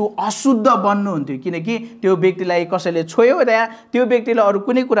येशू अशुद्ध बन्नुहुन्थ्यो, किनकि त्यो व्यक्तिलाई कसैले छोयो र त्यो व्यक्तिले अरू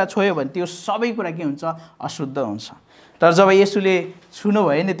कुनै कुरा छोयो भने त्यो सबै कुरा के हुन्छ, अशुद्ध हुन्छ। तर जब येशूले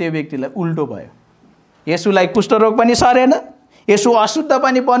छुनुभयो नि त्यो व्यक्तिलाई उल्टो भयो, येशूलाई कुष्ठरोग पनि सरेन, येशू अशुद्ध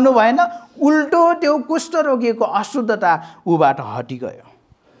पनि बन्नु भएन, उल्टो त्यो कुष्ठरोगीको अशुद्धता उबाट हटिगयो।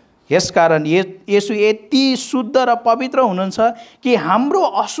 यसकारण येशू यति शुद्ध र पवित्र हुनुहुन्छ कि हाम्रो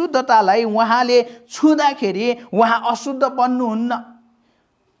अशुद्धतालाई उहाँले छुँदाखेरि उहाँ अशुद्ध बन्नुहुन्न,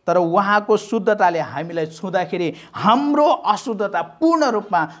 तर उहाँको शुद्धताले हामीलाई छुँदाखेरि हाम्रो अशुद्धता पूर्ण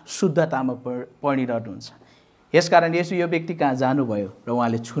रूपमा शुद्धतामा परिणत हुन्छ। यसकारण येशू यो व्यक्ति कहाँ जानुभयो र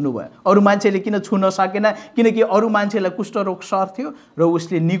उहाँले छुनुभयो। अरू मान्छेले किन छुन सकेन, किनकि अरू मान्छेलाई कुष्ठरोग सर्थ्यो र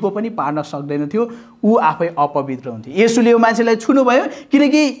उसले निको पनि पार्न सक्दैन थियो, ऊ आफै अपवित्र हुन्थ्यो। येशूले यो मान्छेलाई छुनुभयो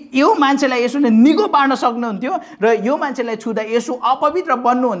किनकि यो मान्छेलाई येशूले निको पार्न सक्नुहुन्थ्यो र यो मान्छेलाई छुँदा येशू अपवित्र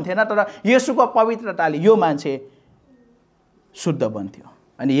बन्नुहुन्थेन, तर येशूको पवित्रताले यो मान्छे शुद्ध बन्थ्यो।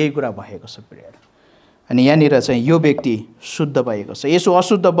 अनि यही कुरा भएको छ प्रियहरू। अनि यहाँनिर चाहिँ यो व्यक्ति शुद्ध भएको छ। यसो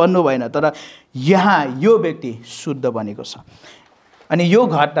अशुद्ध बन्नु भएन, तर यहाँ यो व्यक्ति शुद्ध बनेको छ। अनि यो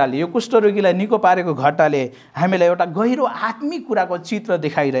घटनाले, यो कुष्ठरोगीलाई निको पारेको घटनाले हामीलाई एउटा गहिरो आत्मिक कुराको चित्र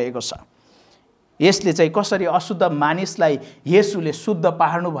देखाइरहेको छ। यसले चाहिँ कसरी अशुद्ध मानिसलाई येशूले शुद्ध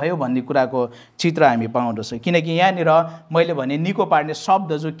पार्नुभयो भन्ने कुराको चित्र हामी पाउँदछौँ। किनकि यहाँनिर मैले भने निको पार्ने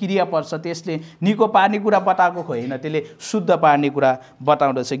शब्द जो क्रियापद छ त्यसले निको पार्ने कुरा बताएको होइन, त्यसले शुद्ध पार्ने कुरा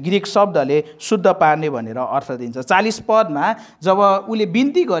बताउँदछ। ग्रीक शब्दले शुद्ध पार्ने भनेर अर्थ दिन्छ। 40 पदमा जब उसले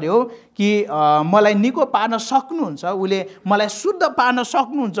बिन्ती गर्यो कि मलाई निको पार्न सक्नुहुन्छ, उसले मलाई शुद्ध पार्न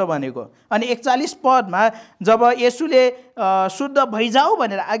सक्नुहुन्छ भनेको। अनि 41 पदमा जब येशूले शुद्ध भइजाऊ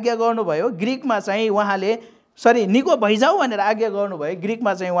भनेर आज्ञा गर्नुभयो, ग्रीकमा चाहिँ उहाँले निको भइजाऊ भनेर आज्ञा गर्नुभयो,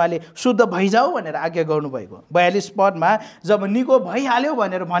 ग्रीकमा चाहिँ उहाँले शुद्ध भइजाऊ भनेर आज्ञा गर्नुभएको। 42 पदमा जब निको भइहाल्यो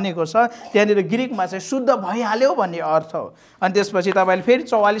भनेर भनेको छ, त्यहाँनिर ग्रीकमा चाहिँ शुद्ध भइहाल्यो भन्ने अर्थ हो। अनि त्यसपछि तपाईँले फेरि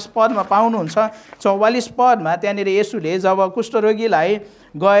 44 पदमा पाउनुहुन्छ। 44 पदमा त्यहाँनिर येशूले जब कुष्ठरोगीलाई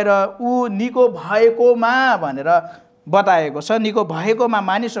गएर ऊ निको भएकोमा भनेर बताएको छ, निको भएकोमा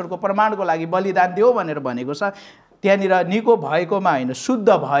मानिसहरूको प्रमाणको लागि बलिदान देऊ भनेर भनेको छ। त्यहाँनिर निको भएकोमा होइन, शुद्ध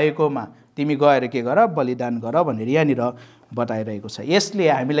भएकोमा तिमी गएर के गर, बलिदान गर भनेर यहाँनिर बताइरहेको छ। यसले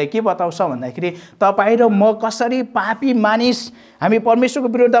हामीलाई के बताउँछ भन्दाखेरि तपाईँ र म कसरी पापी मानिस, हामी परमेश्वरको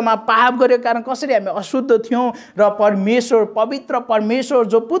विरुद्धमा पाप गरेको कारण कसरी हामी अशुद्ध थियौँ र परमेश्वर, पवित्र परमेश्वर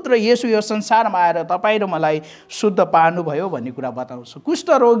जो पुत्र येशू यो संसारमा आएर तपाईँ र मलाई शुद्ध पार्नुभयो भन्ने कुरा बताउँछ।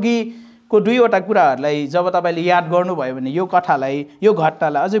 कुष्ठरोगीको दुईवटा कुराहरूलाई जब तपाईँले याद गर्नुभयो भने यो कथालाई, यो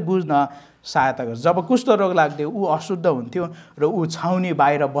घटनालाई अझै बुझ्न सहायता गर्छ। जब कुष्ठरोग लाग्थ्यो ऊ अशुद्ध हुन्थ्यो र ऊ छाउनी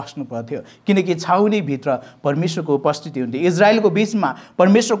बाहिर बस्नु पर्थ्यो, किनकि छाउनीभित्र परमेश्वरको उपस्थिति हुन्थ्यो, इजरायलको बिचमा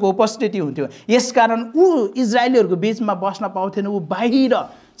परमेश्वरको उपस्थिति हुन्थ्यो। यसकारण ऊ इजरायलीहरूको बिचमा बस्न पाउँथेन, ऊ बाहिर,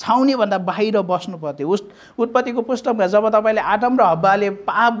 छाउनीभन्दा बाहिर बस्नु पर्थ्यो। उत्पत्तिको पुस्तकमा जब तपाईँले आदम र हव्वाले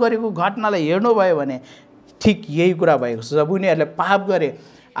पाप गरेको घटनालाई हेर्नुभयो भने ठिक यही कुरा भएको छ। जब उनीहरूले पाप गरे,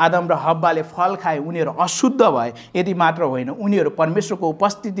 आदम र हव्वाले फल खाए, उनीहरू अशुद्ध भए। यति मात्र होइन, उनीहरू परमेश्वरको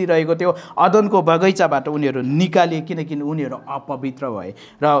उपस्थिति रहेको त्यो अदनको बगैँचाबाट उनीहरू निकालिए, किनकि उनीहरू अपवित्र भए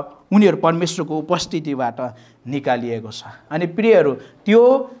र उनीहरू परमेश्वरको उपस्थितिबाट निकालिएको छ। अनि प्रियहरू, त्यो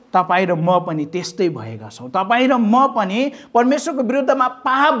तपाईँ र म पनि त्यस्तै भएका छौँ। तपाईँ र म पनि परमेश्वरको विरुद्धमा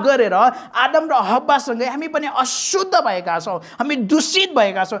पाप गरेर आदम र हव्वासँगै हामी पनि अशुद्ध भएका छौँ, हामी दूषित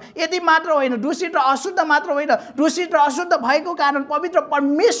भएका छौँ। यति मात्र होइन, दूषित र अशुद्ध मात्र होइन, दूषित र अशुद्ध भएको कारण पवित्र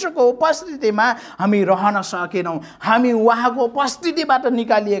परमेश्वरको उपस्थितिमा हामी रहन सकेनौँ। हामी उहाँको उपस्थितिबाट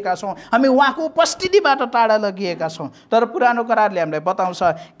निकालिएका छौँ, हामी उहाँको उपस्थितिबाट टाढा लगिएका छौँ। तर पुरानो करारले हामीलाई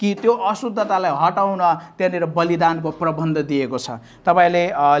बताउँछ कि त्यो अशुद्धतालाई हटाउन त्यहाँनिर बलिदानको प्रबन्ध दिएको छ।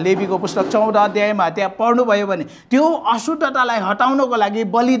 तपाईँले लेवीको पुस्तक 14 अध्यायमा त्यहाँ पढ्नुभयो भने त्यो अशुद्धतालाई हटाउनको लागि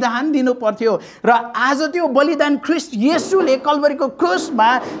बलिदान दिनु पर्थ्यो र आज त्यो बलिदान ख्रीष्ट येशूले कल्भरीको क्रुसमा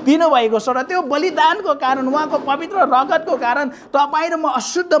दिनुभएको छ। र त्यो बलिदानको कारण, उहाँको पवित्र रगतको कारण तपाईँ र म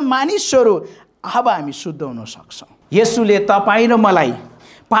अशुद्ध मानिसहरू अब हामी शुद्ध हुन सक्छौँ। येशूले तपाईँ र मलाई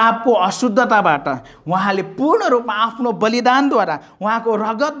पापको अशुद्धताबाट उहाँले पूर्ण रूपमा आफ्नो बलिदानद्वारा, उहाँको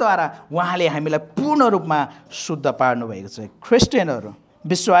रगतद्वारा उहाँले हामीलाई पूर्ण रूपमा शुद्ध पार्नुभएको छ। क्रिस्चियनहरू,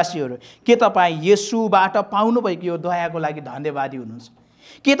 विश्वासीहरू, के तपाईँ येशूबाट पाउनुभएको यो दयाको लागि धन्यवादी हुनुहुन्छ?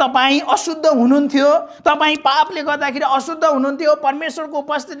 के तपाईँ अशुद्ध हुनुहुन्थ्यो, तपाईँ पापले गर्दाखेरि अशुद्ध हुनुहुन्थ्यो, परमेश्वरको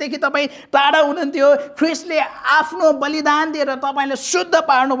उपस्थितिदेखि तपाईँ टाढा हुनुहुन्थ्यो, ख्रीष्टले आफ्नो बलिदान दिएर तपाईँले शुद्ध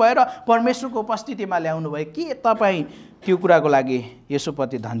पार्नुभयो र परमेश्वरको उपस्थितिमा ल्याउनुभयो। के तपाईँ त्यो कुराको लागि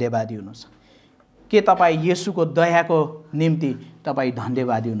येशूप्रति धन्यवादी हुनुहुन्छ? के तपाईँ येशूको दयाको निम्ति तपाईँ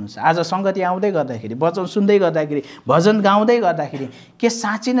धन्यवादी हुनुहुन्छ? आज सङ्गति आउँदै गर्दाखेरि, वचन सुन्दै गर्दाखेरि, भजन गाउँदै गर्दाखेरि के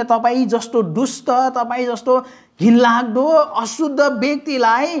साँच्चै नै तपाईँ जस्तो दुष्ट, तपाईँ जस्तो घिनलाग्दो अशुद्ध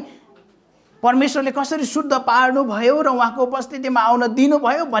व्यक्तिलाई परमेश्वरले कसरी शुद्ध पार्नुभयो र उहाँको उपस्थितिमा आउन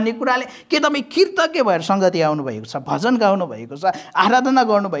दिनुभयो भन्ने कुराले के तपाईँ कृतज्ञ भएर सङ्गति आउनुभएको छ, भजन गाउनुभएको छ, आराधना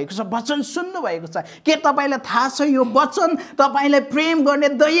गर्नुभएको छ, वचन सुन्नुभएको छ? के तपाईँलाई थाहा छ यो वचन तपाईँलाई प्रेम गर्ने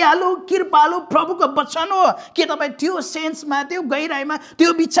दयालु कृपालु प्रभुको वचन हो? के तपाईँ त्यो सेन्समा, त्यो गहिराइमा,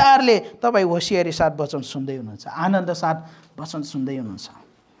 त्यो विचारले तपाईँ होसियारी साथ वचन सुन्दै हुनुहुन्छ, आनन्द साथ वचन सुन्दै हुनुहुन्छ?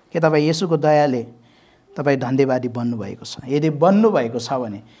 के तपाईँ येशूको दयाले तपाईँ धन्यवादी बन्नुभएको छ? यदि बन्नुभएको छ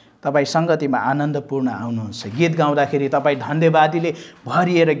भने तपाईँ सङ्गतिमा आनन्दपूर्ण आउनुहुन्छ। गीत गाउँदाखेरि तपाईँ धन्यवादीले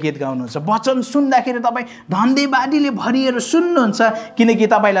भरिएर गीत गाउनुहुन्छ, वचन सुन्दाखेरि तपाईँ धन्यवादीले भरिएर सुन्नुहुन्छ, किनकि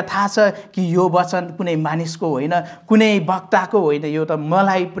तपाईँलाई थाहा छ कि यो वचन कुनै मानिसको होइन, कुनै वक्ताको होइन, यो त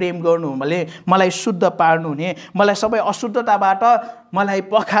मलाई प्रेम गर्नु, मलाई शुद्ध पार्नु हुने, मलाई सबै अशुद्धताबाट मलाई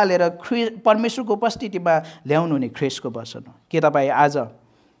पखालेर परमेश्वरको उपस्थितिमा ल्याउनु हुने ख्रीष्टको वचन हो। के तपाईँ आज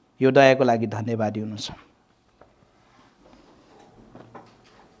यो दयाको लागि धन्यवादी हुनुहुन्छ?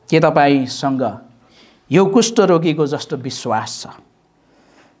 के तपाईसँग यो कुष्ठरोगीको जस्तो विश्वास छ?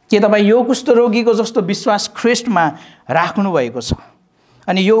 के तपाईँ यो कुष्ठरोगीको जस्तो विश्वास ख्रीष्टमा राख्नुभएको छ?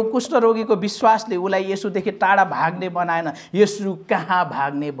 अनि यो कुष्ठरोगीको विश्वासले उसलाई येशूदेखि टाढा भाग्ने बनाएन, येशू कहाँ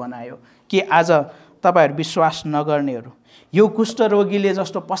भाग्ने बनायो। के आज तपाईँहरू विश्वास नगर्नेहरू यो कुष्ठरोगीले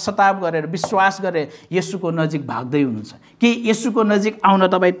जस्तो पश्चाताप गरेर विश्वास गरेर येशूको नजिक भाग्दै हुनुहुन्छ? के येशूको नजिक आउन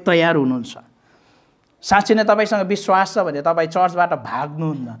तपाईँ तयार हुनुहुन्छ? साँच्चै नै तपाईँसँग विश्वास छ भने तपाईँ चर्चबाट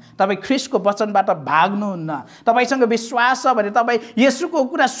भाग्नुहुन्न, तपाईँ ख्रीष्टको वचनबाट भाग्नुहुन्न। तपाईँसँग विश्वास छ भने तपाईँ येशूको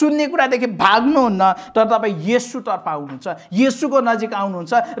कुरा सुन्ने कुरादेखि भाग्नुहुन्न, तर तपाईँ येशूतर्फ आउनुहुन्छ, येशूको नजिक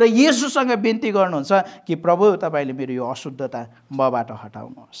आउनुहुन्छ र येशूसँग बिन्ती गर्नुहुन्छ कि प्रभु तपाईँले मेरो यो अशुद्धता मबाट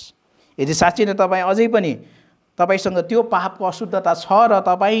हटाउनुहोस्। यदि साँच्चै नै तपाईँ अझै पनि तपाईसँग त्यो पापको अशुद्धता छ र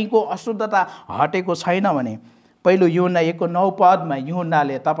तपाईँको अशुद्धता हटेको छैन भने पहिलो यूहन्ना 1:9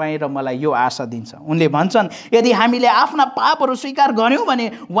 यूहन्नाले तपाईँ र मलाई यो आशा दिन्छ। उनले भन्छन्, यदि हामीले आफ्ना पापहरू स्वीकार गर्यौँ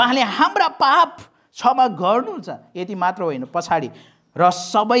भने उहाँले हाम्रा पाप क्षमा गर्नुहुन्छ, यति मात्र होइन पछाडि र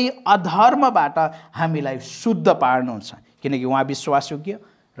सबै अधर्मबाट हामीलाई शुद्ध पार्नुहुन्छ, किनकि उहाँ विश्वासयोग्य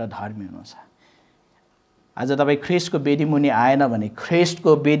र धर्मी हुनुहुन्छ। आज तपाईँ ख्रीष्टको बेदीमुनि आएन भने,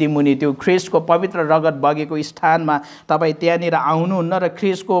 ख्रीष्टको बेदीमुनि त्यो ख्रीष्टको पवित्र रगत बगेको स्थानमा तपाईँ त्यहाँनिर आउनुहुन्न र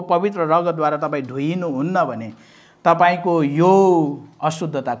ख्रीष्टको पवित्र रगतद्वारा तपाईँ धोइनुहुन्न भने तपाईँको यो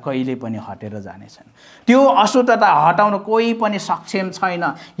अशुद्धता कहिले पनि हटेर जानेछन्। त्यो अशुद्धता हटाउन कोही पनि सक्षम छैन।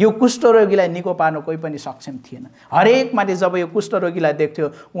 यो कुष्ठरोगीलाई निको पार्न कोही पनि सक्षम थिएन। हरेक मान्छे जब यो कुष्ठरोगीलाई देख्थ्यो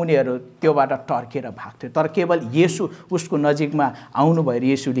उनीहरू त्योबाट टर्केर भाग्थ्यो, तर केवल येशू उसको नजिकमा आउनुभयो र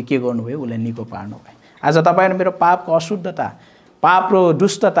येशूले के गर्नुभयो? उसलाई निको पार्नुभयो। आज तपाईँहरू मेरो पापको अशुद्धता, पाप र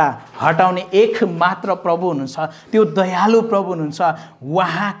दुष्टता हटाउने एक मात्र प्रभु हुनुहुन्छ, त्यो दयालु प्रभु हुनुहुन्छ।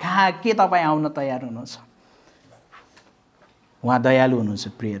 उहाँ कहाँ के तपाईँ आउन तयार हुनुहुन्छ? उहाँ दयालु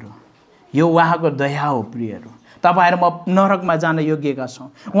हुनुहुन्छ प्रियहरू, यो उहाँको दया हो प्रियहरू। तपाईँहरू म नरकमा जान योग्यका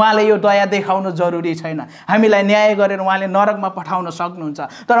छौँ, उहाँले यो दया देखाउनु जरुरी छैन। हामीलाई न्याय गरेर उहाँले नरकमा पठाउन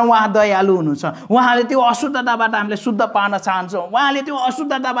सक्नुहुन्छ, तर उहाँ दयालु हुनुहुन्छ। उहाँले त्यो अशुद्धताबाट हामीलाई शुद्ध पार्न चाहन्छ, उहाँले त्यो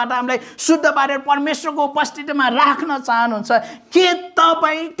अशुद्धताबाट हामीलाई शुद्ध पारेर परमेश्वरको उपस्थितिमा राख्न चाहनुहुन्छ। के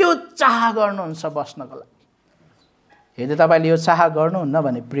तपाईँ त्यो चाह गर्नुहुन्छ बस्नको लागि? यदि तपाईँले यो चाह गर्नुहुन्न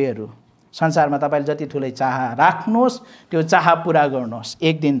भने प्रियहरू, संसारमा तपाईँले जति ठुलै चाह राख्नुहोस्, त्यो चाह पुरा गर्नुहोस्,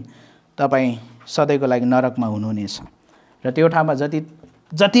 एक दिन तपाईँ सधैँको लागि नरकमा हुनुहुनेछ। र त्यो ठाउँमा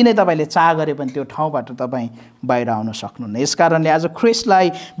जति नै तपाईँले चाह गरे पनि त्यो ठाउँबाट तपाईँ बाहिर आउन सक्नुहुन्न। यस कारणले आज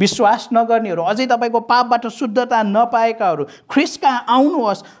ख्रीष्टलाई विश्वास नगर्नेहरू, अझै तपाईँको पापबाट शुद्धता नपाएकाहरू ख्रीष्ट कहाँ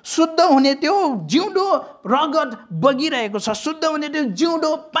आउनुहोस्। शुद्ध हुने त्यो जिउँदो रगत बगिरहेको छ, शुद्ध हुने त्यो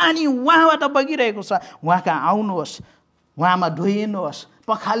जिउँदो पानी उहाँबाट बगिरहेको छ। उहाँ कहाँ आउनुहोस्, उहाँमा धोइनुहोस्,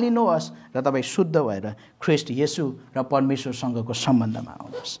 पखालिनुहोस् र तपाईँ शुद्ध भएर ख्रीष्ट येशू र परमेश्वरसँगको सम्बन्धमा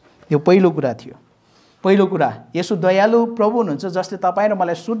आउनुहोस्। यो पहिलो कुरा थियो। पहिलो कुरा, येशू दयालु प्रभु हुनुहुन्छ जसले तपाईँ र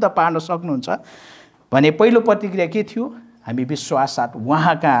मलाई शुद्ध पार्न सक्नुहुन्छ भने पहिलो प्रतिक्रिया के थियो? हामी विश्वास साथ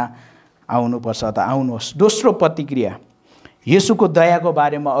उहाँ कहाँ आउनुपर्छ त आउनुहोस्। दोस्रो प्रतिक्रिया, येशूको दयाको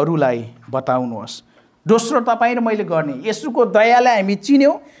बारेमा अरूलाई बताउनुहोस्। दोस्रो तपाईँ र मैले गर्ने, येशूको दयालाई हामी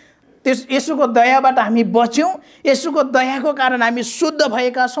चिन्यौँ, येशूको दयाबाट हामी बच्यौँ, येशूको दयाको कारण हामी शुद्ध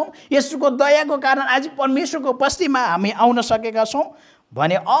भएका छौँ, येशूको दयाको कारण आज परमेश्वरको उपस्थितिमा हामी आउन सकेका छौँ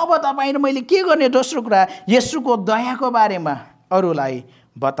भने अब तपाईँ र मैले के गर्ने? दोस्रो कुरा, येशूको दयाको बारेमा अरूलाई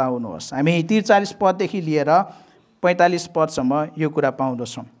बताउनुहोस्। हामी 43 पददेखि लिएर 45 पदसम्म यो कुरा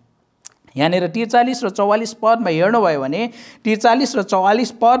पाउँदछौँ। यहाँनिर 43 र 44 पदमा हेर्नुभयो भने 43 र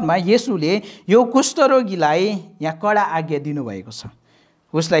 44 पदमा येशूले यो कुष्ठरोगीलाई यहाँ कडा आज्ञा दिनुभएको छ।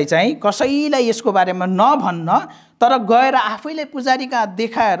 उसलाई चाहिँ कसैलाई यसको बारेमा नभन्न, तर गएर आफैले पुजारी कहाँ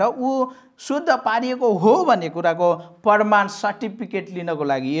देखाएर ऊ शुद्ध पारिएको हो भन्ने कुराको प्रमाण सर्टिफिकेट लिनको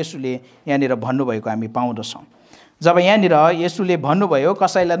लागि येशूले यहाँनिर भन्नुभएको हामी पाउँदछौँ। जब यहाँनिर येशूले भन्नुभयो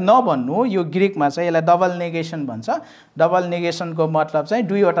कसैलाई नभन्नु, यो ग्रिकमा चाहिँ यसलाई डबल नेगेसन भन्छ। डबल नेगेसनको मतलब चाहिँ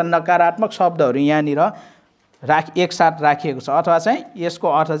दुईवटा नकारात्मक शब्दहरू यहाँनिर एकसाथ राखिएको छ, अथवा चाहिँ यसको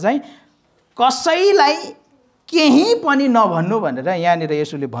अर्थ चाहिँ कसैलाई केही पनि नभन्नु भनेर यहाँनिर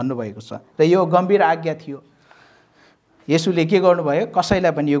येशूले भन्नुभएको छ। र यो गम्भीर आज्ञा थियो। येशूले के गर्नुभयो?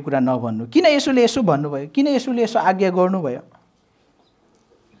 कसैलाई पनि यो कुरा नभन्नु। किन येशूले यसो भन्नुभयो? किन येशूले यसो आज्ञा गर्नुभयो?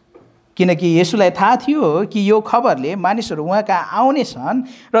 किनकि येशूलाई थाहा थियो कि यो खबरले मानिसहरू उहाँ कहाँ आउनेछन्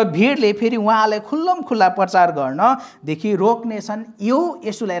र भिडले फेरि उहाँलाई खुल्लमखुल्ला प्रचार गर्नदेखि रोक्नेछन्। यो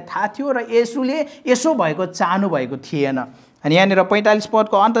येशूलाई थाहा थियो र येशूले यसो भएको चाहनु भएको थिएन। अनि यहाँनिर 45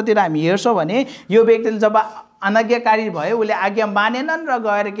 पदको अन्ततिर हामी हेर्छौँ भने यो व्यक्तिले जब अनाज्ञाकारी भयो, उसले आज्ञा मानेनन् र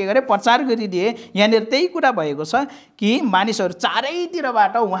गएर के गरे? प्रचार गरिदिए। यहाँनिर त्यही कुरा भएको छ कि मानिसहरू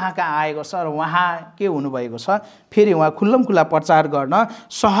चारैतिरबाट उहाँ कहाँ आएको छ र उहाँ के हुनुभएको छ? फेरि उहाँ खुल्लमखुल्ला प्रचार गर्न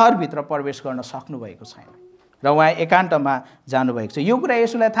सहरभित्र प्रवेश गर्न सक्नुभएको छैन। र उहाँ एकान्तमा जानुभएको छ। यो कुरा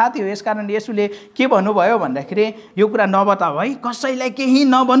येशूलाई थाहा थियो, यसकारण येशूले के भन्नुभयो भन्दाखेरि यो कुरा नबताऊ है, कसैलाई केही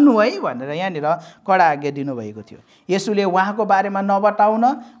नभन्नु है भनेर यहाँनिर कडा आज्ञा दिनुभएको थियो। येशूले उहाँको बारेमा नबताउन,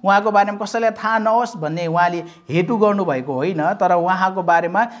 उहाँको बारेमा कसैलाई थाहा नहोस् भन्ने उहाँले हेतु गर्नुभएको होइन, तर उहाँको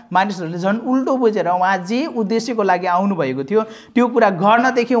बारेमा मानिसहरूले झन् उल्टो बुझेर उहाँ जे उद्देश्यको लागि आउनुभएको थियो त्यो कुरा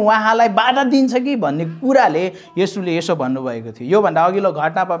गर्नदेखि उहाँलाई बाधा दिन्छ कि भन्ने कुराले येशूले यसो भन्नुभएको थियो। योभन्दा अघिल्लो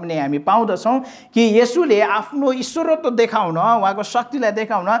घटनामा पनि हामी पाउँदछौँ कि येशूले आफ्नो ईश्वरत्व देखाउन, उहाँको शक्तिलाई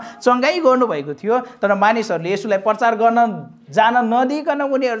देखाउन चङ्गाई गर्नुभएको थियो, तर मानिसहरूले येशूलाई प्रचार गर्न जान नदिइकन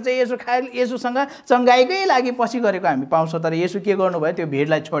उनीहरू चाहिँ येशूसँग चङ्गाईकै लागि पछि गरेको हामी पाउँछौँ। तर येशू के गर्नुभयो, त्यो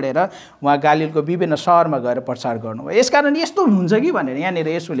भिडलाई छोडेर उहाँ गालिलको विभिन्न सहरमा गएर प्रचार गर्नुभयो। यसकारण यस्तो हुन्छ कि भनेर यहाँनिर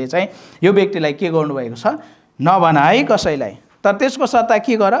येशूले चाहिँ यो व्यक्तिलाई के गर्नुभएको छ, नभन है कसैलाई, तर त्यसको सट्टा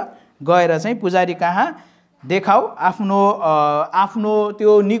के गर, गएर चाहिँ पुजारी कहाँ देखाऊ, आफ्नो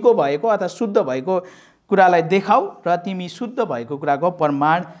त्यो निको भएको अथवा शुद्ध भएको कुरालाई देखाऊ र तिमी शुद्ध भएको कुराको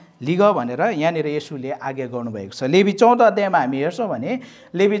प्रमाण लिग भनेर यहाँनिर येशूले आज्ञा गर्नुभएको छ। लेवी 14 अध्यायमा हामी हेर्छौँ भने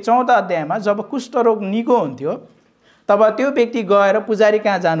लेवी 14 अध्यायमा जब कुष्ठरोग निको हुन्थ्यो तब त्यो व्यक्ति गएर पुजारी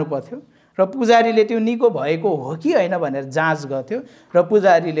कहाँ जानु पर्थ्यो र पुजारीले त्यो निको भएको हो कि होइन भनेर जाँच गर्थ्यो र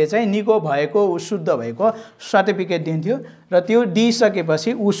पुजारीले चाहिँ निको भएको ऊ शुद्ध भएको सर्टिफिकेट दिन्थ्यो र त्यो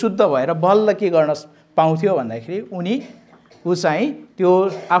दिइसकेपछि ऊ शुद्ध भएर बल्ल के गर्न पाउँथ्यो भन्दाखेरि ऊ चाहिँ त्यो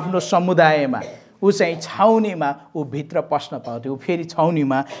आफ्नो समुदायमा ऊ चाहिँ छाउनीमा ऊ भित्र पस्न पाउँथ्यो, ऊ फेरि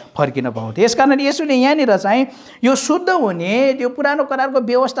छाउनीमा फर्किन पाउँथ्यो। यसकारण येशूले यहाँनिर चाहिँ यो शुद्ध हुने त्यो पुरानो करारको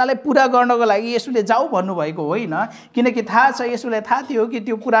व्यवस्थालाई पुरा गर्नको लागि येशूले जाऊ भन्नुभएको होइन, किनकि थाहा छ, येशूलाई थाहा थियो कि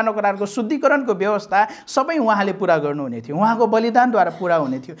त्यो पुरानो करारको शुद्धिकरणको व्यवस्था सबै उहाँले पुरा गर्नुहुने थियो, उहाँको बलिदानद्वारा पुरा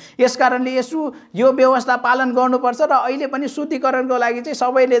हुने थियो। यसकारणले येशू यो व्यवस्था पालन गर्नुपर्छ र अहिले पनि शुद्धिकरणको लागि चाहिँ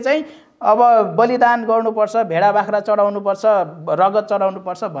सबैले चाहिँ अब बलिदान गर्नुपर्छ, भेडा बाख्रा चढाउनुपर्छ, रगत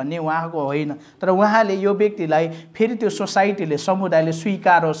चढाउनुपर्छ भन्ने उहाँको होइन, तर उहाँले यो व्यक्तिलाई फेरि त्यो सोसाइटीले, समुदायले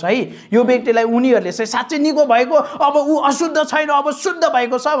स्वीकारोस् है, यो व्यक्तिलाई उनीहरूले चाहिँ साँच्चै निको भएको, अब ऊ अशुद्ध छैन, अब शुद्ध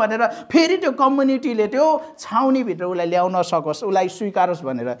भएको छ भनेर फेरि त्यो कम्युनिटीले त्यो छाउनीभित्र उसलाई ल्याउन सकोस्, उसलाई स्वीकारोस्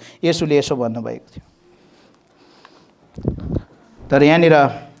भनेर येशूले यसो भन्नुभएको थियो। तर यहाँनिर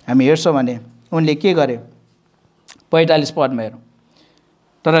हामी हेर्छौँ भने उनले के गरे, 45 पदमा हेरौँ,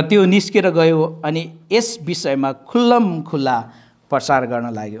 तर त्यो निस्केर गयो अनि यस विषयमा खुल्लम खुल्ला प्रचार गर्न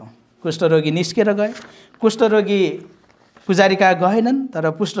लाग्यो। कुष्ठरोगी निस्केर गए, कुष्ठरोगी पुजारी कहाँ गएनन्, तर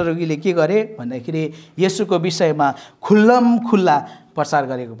कुष्ठरोगीले के गरे भन्दाखेरि येशूको विषयमा खुल्लम खुल्ला प्रचार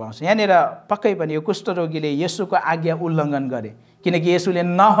गरेको पाउँछ। यहाँनिर पक्कै पनि यो कुष्ठरोगीले येशूको आज्ञा उल्लङ्घन गरे, किनकि येशूले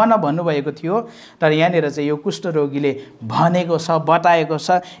नभन भन्नुभएको थियो, तर यहाँनिर चाहिँ यो कुष्ठरोगीले भनेको छ, बताएको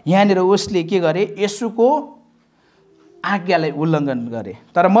छ। यहाँनिर उसले के गरे, येशूको आज्ञालाई उल्लङ्घन गरे।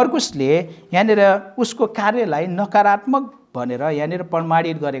 तर मर्कुसले यहाँनिर उसको कार्यलाई नकारात्मक भनेर यहाँनिर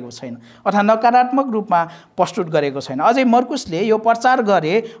प्रमाणित गरेको छैन अथवा नकारात्मक रूपमा प्रस्तुत गरेको छैन। अझै मर्कुसले यो प्रचार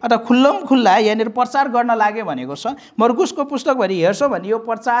गरे अथवा खुल्लम खुल्ला यहाँनिर प्रचार गर्न लाग्यो भनेको छ। मर्कुसको पुस्तकभरि हेर्छौँ भने यो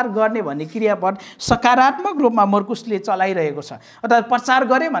प्रचार गर्ने भन्ने क्रियापद सकारात्मक रूपमा मर्कुसले चलाइरहेको छ। अथवा प्रचार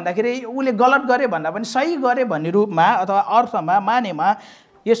गरे भन्दाखेरि उसले गलत गरे भन्दा पनि सही गरे भन्ने रूपमा अथवा अर्थमा मानेमा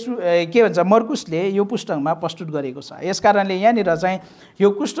यसो के भन्छ मर्कुसले यो पुस्तकमा प्रस्तुत गरेको छ। यसकारणले यहाँनिर चाहिँ यो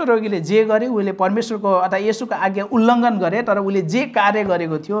कुष्ठरोगीले जे गरे उसले परमेश्वरको अथवा येशूको आज्ञा उल्लङ्घन गरे, तर उसले जे कार्य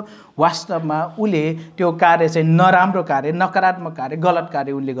गरेको थियो वास्तवमा उसले त्यो कार्य चाहिँ नराम्रो कार्य, नकारात्मक कार्य, गलत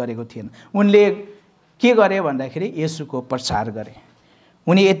कार्य उसले गरेको थिएन। उनले के गरे भन्दाखेरि येशूको प्रचार गरे।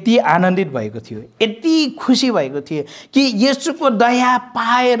 उनी यति आनन्दित भएको थियो, यति खुसी भएको थियो कि येशूको दया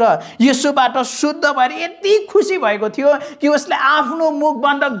पाएर येशूबाट शुद्ध भएर यति खुसी भएको थियो कि उसले आफ्नो मुख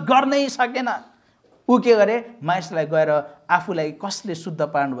बन्द गर्नै सकेन। ऊ के गरे, मानिसलाई गएर आफूलाई कसले शुद्ध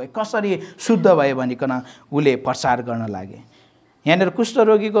पार्नुभयो, कसरी शुद्ध भयो भनिकन उसले प्रचार गर्न लागे। यहाँनिर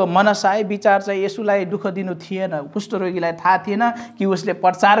कुष्ठरोगीको मनसाय विचार चाहिँ येशूलाई दुःख दिनु थिएन। कुष्ठरोगीलाई थाहा थिएन कि उसले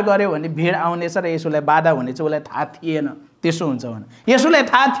प्रचार गर्यो भने भिड आउनेछ र येशूलाई बाधा हुनेछ, उसलाई थाहा थिएन त्यसो हुन्छ भने। येशूलाई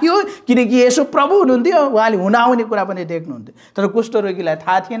थाहा थियो किनकि येशू प्रभु हुनुहुन्थ्यो, उहाँले हुन आउने कुरा पनि देख्नुहुन्थ्यो। तर कुष्ठरोगीलाई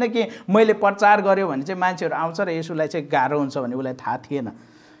थाहा थिएन कि मैले प्रचार गर्यो भने चाहिँ मान्छेहरू आउँछ र येशूलाई चाहिँ गाह्रो हुन्छ भने उसलाई थाहा थिएन।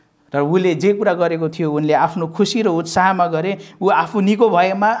 तर उसले जे कुरा गरेको थियो उनले आफ्नो खुसी र उत्साहमा गरे। ऊ आफू निको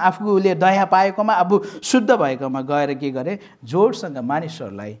भएमा, आफूले दया पाएकोमा, आफू शुद्ध भएकोमा गएर के गरे, जोडसँग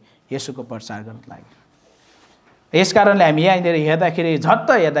मानिसहरूलाई येशूको प्रचार गर्न लागे। यसकारणले हामी यहाँनिर हेर्दाखेरि झट्ट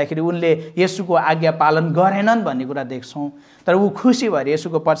हेर्दाखेरि उनले येशूको आज्ञा पालन गरेनन् भन्ने कुरा देख्छौँ, तर ऊ खुसी भएर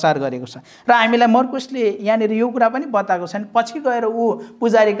येशूको प्रचार गरेको छ। र हामीलाई मर्कुसले यहाँनिर यो कुरा पनि बताएको छैन पछि गएर ऊ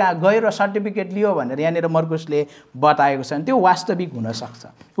पुजारी कहाँ गयो र सर्टिफिकेट लियो भनेर यहाँनिर मर्कुसले बताएको छैन। त्यो वास्तविक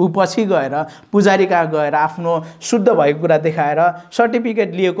हुनसक्छ। ऊ पछि गएर पुजारी कहाँ गएर आफ्नो शुद्ध भएको कुरा देखाएर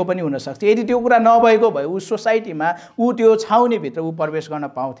सर्टिफिकेट लिएको पनि हुनसक्छ। यदि त्यो कुरा नभएको भए ऊ सोसाइटीमा, ऊ त्यो छाउनीभित्र ऊ प्रवेश गर्न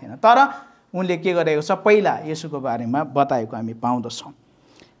पाउँथेन। तर उनले के गरेको छ पहिला येशूको बारेमा बताएको हामी पाउँदछौँ।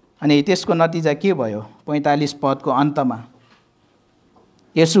 अनि त्यसको नतिजा के भयो? 45 पदको अन्तमा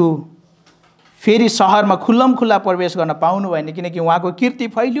येशू फेरि सहरमा खुल्लमखुल्ला प्रवेश गर्न पाउनु भएन, किनकि उहाँको कीर्ति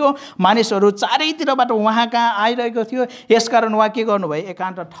फैलियो, मानिसहरू चारैतिरबाट उहाँ कहाँ आइरहेको थियो। यसकारण उहाँ के गर्नुभयो?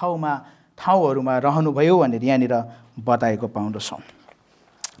 एकान्त ठाउँहरूमा रहनुभयो भनेर यहाँनिर बताएको पाउँदछौँ।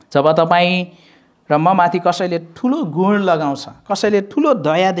 जब तपाईँ र म माथि कसैले ठुलो गुण लगाउँछ, कसैले ठुलो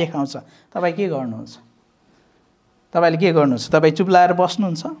दया देखाउँछ, तपाईँ के गर्नुहुन्छ? तपाईँले के गर्नुहुन्छ? तपाईँ चुप लाएर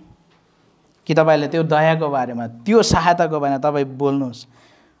बस्नुहुन्छ कि तपाईँले त्यो दयाको बारेमा, त्यो सहायताको बारेमा तपाईँ बोल्नुहोस्?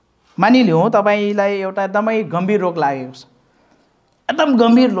 मानिलिउँ तपाईँलाई एउटा एकदमै गम्भीर रोग लागेको छ, एकदम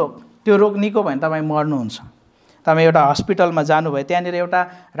गम्भीर रोग, त्यो रोग निको भयो भने तपाईँ मर्नुहुन्छ। तपाईँ एउटा हस्पिटलमा जानुभयो, त्यहाँनिर एउटा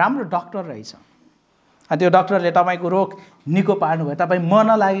राम्रो डक्टर रहेछ, अनि त्यो डक्टरले तपाईँको रोग निको पार्नुभयो। तपाईँ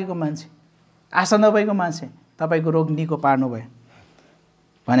मर्न लागेको मान्छे, आशा नभएको मान्छे, तपाईँको रोग निको पार्नुभयो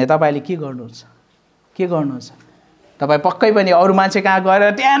भने तपाईँले के गर्नुहुन्छ? के गर्नुहुन्छ? तपाईँ पक्कै पनि अरू मान्छे कहाँ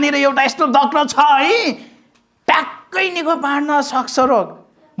गएर त्यहाँनिर एउटा यस्तो डक्टर छ है, ट्याक्कै निको पार्न सक्छ रोग,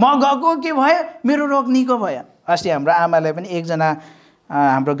 म गएको के भयो, मेरो रोग निको भयो। अस्ति हाम्रो आमालाई पनि एकजना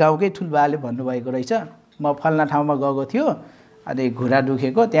हाम्रो गाउँकै ठुलबाले भन्नुभएको रहेछ, म फल्ना ठाउँमा गएको थियो, अनि घुँडा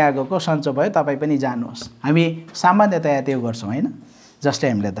दुखेको, त्यहाँ गएको, सन्चो भयो, तपाईँ पनि जानुहोस्। हामी सामान्यतया त्यो गर्छौँ होइन, जसले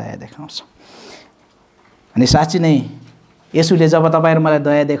हामीले दया देखाउँछौँ। अनि साँच्ची नै येशूले जब तपाईँ र मलाई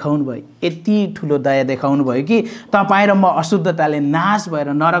दया देखाउनु भयो, यति ठुलो दया देखाउनु भयो कि तपाईँ र म अशुद्धताले नाश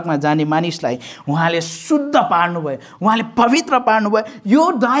भएर नरकमा जाने मानिसलाई उहाँले शुद्ध पार्नुभयो, उहाँले पवित्र पार्नुभयो। यो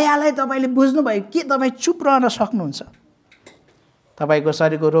दयालाई तपाईँले बुझ्नुभयो कि तपाईँ चुप रहन सक्नुहुन्छ? तपाईँको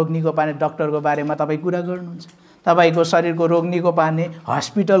शरीरको रोग निको पार्ने डक्टरको बारेमा तपाईँ कुरा गर्नुहुन्छ, तपाईँको शरीरको रोग निको पार्ने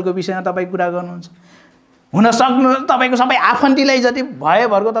हस्पिटलको विषयमा तपाईँ कुरा गर्नुहुन्छ। हुन सक्नु तपाईँको सबै आफन्तीलाई जति भयो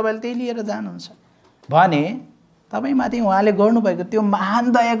भरको तपाईँले त्यही लिएर जानुहुन्छ भने तपाईँमाथि उहाँले गर्नुभएको त्यो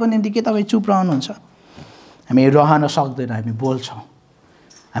महान दयाको निम्ति के तपाईँ चुप रहनुहुन्छ? हामी रहन सक्दैन, हामी बोल्छौँ,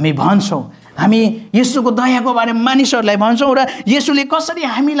 हामी भन्छौँ, हामी येशूको दयाको बारेमा मानिसहरूलाई भन्छौँ र येशूले कसरी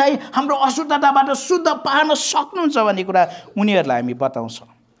हामीलाई हाम्रो अशुद्धताबाट शुद्ध पार्न सक्नुहुन्छ भन्ने कुरा उनीहरूलाई हामी बताउँछौँ।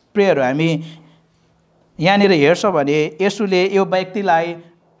 प्रियहरू, हामी यहाँनिर हेर्छौँ भने येशूले यो व्यक्तिलाई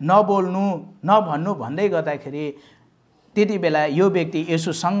नबोल्नु नभन्नु भन्दै गर्दाखेरि त्यति बेला यो व्यक्ति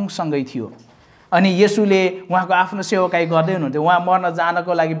येशू सँगसँगै थियो। अनि येशूले उहाँको आफ्नो सेवकाई गर्दै हुनुहुन्थ्यो, उहाँ मर्न जानको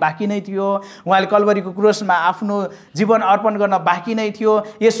लागि बाँकी नै थियो, उहाँले कल्वरीको क्रुसमा आफ्नो जीवन अर्पण गर्न बाँकी नै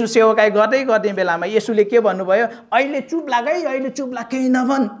थियो। येशू सेवकाई गर्दै गर्ने बेलामा येशूले के भन्नुभयो? अहिले चुप लाग है, अहिले चुप लाग, केही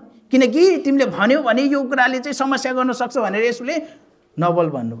नभन्, किनकि तिमीले भन्यौ भने यो कुराले चाहिँ समस्या गर्न सक्छ भनेर येशूले नबोल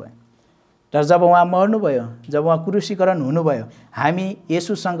भन्नुभयो। तर जब उहाँ मर्नुभयो, जब उहाँ क्रुसीकरण हुनुभयो, हामी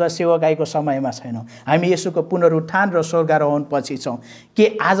येशूसँग सेवकाईको समयमा छैनौँ, हामी येशूको पुनरुत्थान र स्वर्गारोहण पछि छौँ।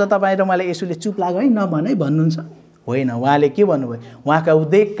 के आज तपाईँ र मलाई येशूले चुप लाग है नभन है भन्नुहुन्छ? होइन, उहाँले के भन्नुभयो? उहाँका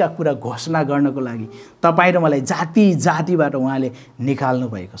उद्देकका कुरा घोषणा गर्नको लागि तपाईँ र मलाई जाति जातिबाट उहाँले निकाल्नु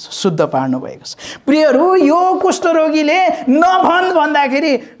भएको छ, शुद्ध पार्नु भएको छ। प्रियहरू, यो कुष्ठरोगीले नभन्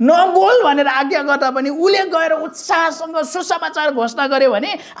भन्दाखेरि, नबोल भनेर आज्ञा गर्दा पनि उसले गएर उत्साहसँग सुसमाचार घोषणा गर्यो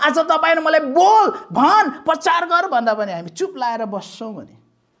भने आज तपाईँ र मलाई बोल, भन, प्रचार गर भन्दा पनि हामी चुप लाएर बस्छौँ भने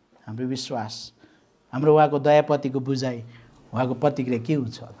हाम्रो विश्वास, हाम्रो उहाँको दयापतिको बुझाइ, उहाँको प्रतिक्रिया के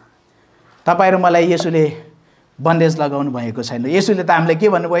हुन्छ होला? तपाईँ र मलाई येशूले बन्देज लगाउनु भएको छैन। येशूले त हामीलाई के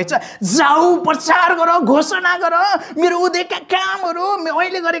भन्नुभएको छ? जाऊ, प्रचार गर, घोषणा गर, मेरो उद्देकका कामहरू,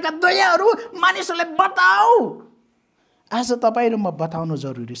 अहिले गरेका दयाहरू मानिसहरूलाई बताऊ। आज तपाईँ र म बताउनु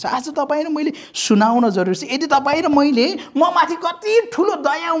जरुरी छ, आज तपाईँ र मैले सुनाउन जरुरी छ। यदि तपाईँ र मैले म माथि कति ठुलो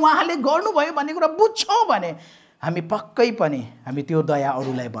दया उहाँले गर्नुभयो भन्ने कुरा बुझ्छौँ भने हामी पक्कै पनि हामी त्यो दया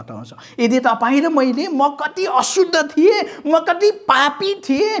अरूलाई बताउँछौँ। यदि तपाईँ र मैले म कति अशुद्ध थिएँ, म कति पापी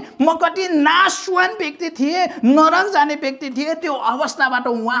थिएँ, म कति नाशवान व्यक्ति थिएँ, नरक जाने व्यक्ति थिएँ, त्यो अवस्थाबाट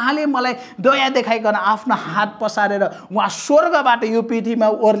उहाँले मलाई दया देखाइकन आफ्नो हात पसारेर उहाँ स्वर्गबाट यो पृथ्वीमा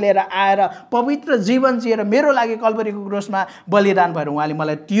ओर्लेर आएर पवित्र जीवन जिएर मेरो लागि कल्वरीको क्रुसमा बलिदान भएर उहाँले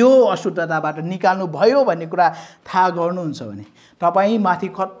मलाई त्यो अशुद्धताबाट निकाल्नु भयो भन्ने कुरा थाहा गर्नुहुन्छ भने तपाईँ माथि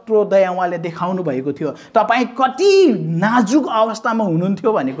कत्रो दया उहाँले देखाउनु भएको थियो, तपाईँ कति नाजुक अवस्थामा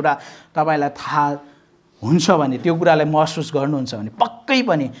हुनुहुन्थ्यो भन्ने कुरा तपाईँलाई थाहा हुन्छ भने, त्यो कुरालाई महसुस गर्नुहुन्छ भने पक्कै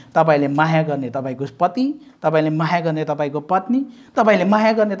पनि तपाईँले माया गर्ने तपाईँको पति, तपाईँले माया गर्ने तपाईँको पत्नी, तपाईँले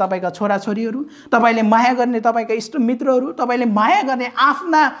माया गर्ने तपाईँका छोराछोरीहरू, तपाईँले माया गर्ने तपाईँका इष्टमित्रहरू, तपाईँले माया गर्ने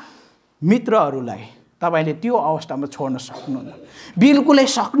आफ्ना मित्रहरूलाई तपाईँले त्यो अवस्थामा छोड्न सक्नुहुन्न, बिल्कुलै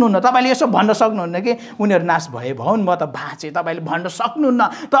सक्नुहुन्न। तपाईँले यसो भन्न सक्नुहुन्न कि उनीहरू नाश भए भउन्, म त बाँचेँ, तपाईँले भन्न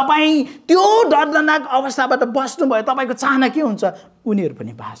सक्नुहुन्न। तपाईँ त्यो दर्दनाक अवस्थाबाट बस्नुभयो, तपाईँको चाहना के हुन्छ? उनीहरू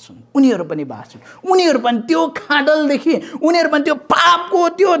पनि बाँचुन्, उनीहरू पनि बाँचुन्, उनीहरू पनि त्यो खाडलदेखि, उनीहरू पनि त्यो पापको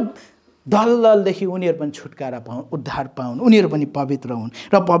त्यो दलदलदेखि उनीहरू पनि छुटकारा पाउन्, उद्धार पाउन्, उनीहरू पनि पवित्र हुन्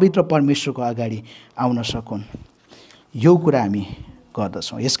र पवित्र परमेश्वरको अगाडि आउन सकुन्। यो कुरा हामी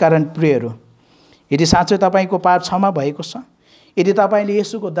गर्दछौँ। यसकारण प्रियहरू, यदि साँच्चै तपाईँको पाप क्षमा भएको छ, यदि तपाईँले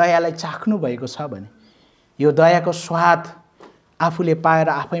येशूको दयालाई चाख्नु भएको छ भने यो दयाको स्वाद आफूले पाएर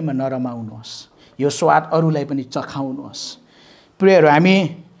आफैमा नरमाउनुहोस्, यो स्वाद अरूलाई पनि चखाउनुहोस्। प्रियहरू,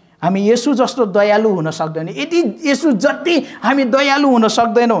 हामी येशू जस्तो दयालु हुन सक्दैनौँ। यदि येशू जति हामी दयालु हुन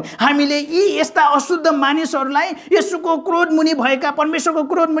सक्दैनौँ, हामीले यी यस्ता अशुद्ध मानिसहरूलाई, येशूको क्रोधमुनि भएका, परमेश्वरको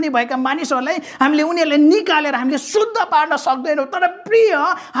क्रोधमुनि भएका मानिसहरूलाई हामीले उनीहरूलाई निकालेर हामीले शुद्ध पार्न सक्दैनौँ। तर प्रिय,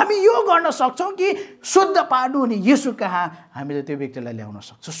 हामी यो गर्न सक्छौँ कि शुद्ध पार्नु हुने येशू कहाँ हामीले त्यो व्यक्तिलाई ल्याउन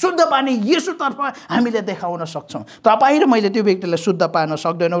सक्छौँ, शुद्ध पार्ने येशूतर्फ हामीले देखाउन सक्छौँ। तपाईँ र मैले त्यो व्यक्तिलाई शुद्ध पार्न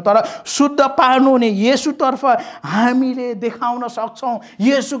सक्दैनौँ, तर शुद्ध पार्नु हुने येशूतर्फ हामीले देखाउन सक्छौँ,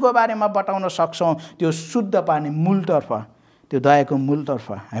 येशूको बारेमा बताउन सक्छौँ। त्यो शुद्ध पार्ने मूलतर्फ, त्यो दयाको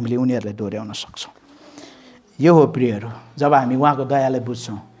मूलतर्फ हामीले उनीहरूलाई डोर्याउन सक्छौँ। यो हो प्रियहरू, जब हामी उहाँको दयालाई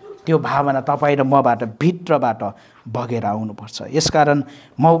बुझ्छौँ, त्यो भावना तपाईँ र मबाट भित्रबाट बगेर आउनुपर्छ। यसकारण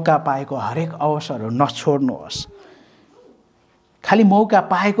मौका पाएको हरेक अवसरहरू नछोड्नुहोस्। खालि मौका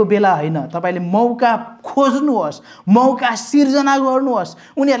पाएको बेला होइन, तपाईँले मौका खोज्नुहोस्, मौका सिर्जना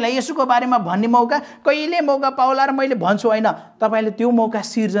गर्नुहोस्। उनीहरूलाई येशूको बारेमा भन्ने मौका कहिले मौका पाउला र मैले भन्छु होइन, तपाईँले त्यो मौका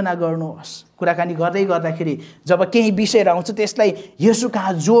सिर्जना गर्नुहोस्। कुराकानी गर्दै गर्दाखेरि जब केही विषयहरू आउँछ त्यसलाई येशू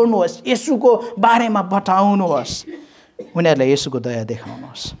कहाँ जोड्नुहोस्, येशूको बारेमा बताउनुहोस्, उनीहरूलाई येशूको दया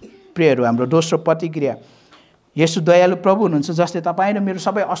देखाउनुहोस्। प्रियहरू, हाम्रो दोस्रो प्रतिक्रिया, येशू दयालु प्रभु हुनुहुन्छ जसले तपाईँ र मेरो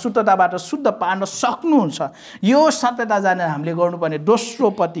सबै अशुद्धताबाट शुद्ध पार्न सक्नुहुन्छ। यो सत्यता जानेर हामीले गर्नुपर्ने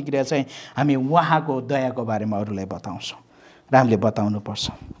दोस्रो प्रतिक्रिया चाहिँ हामी उहाँको दयाको बारेमा अरूलाई बताउँछौँ र हामीले बताउनुपर्छ।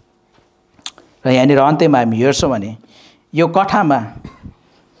 र यहाँनिर अन्त्यमा हामी हेर्छौँ भने यो कथामा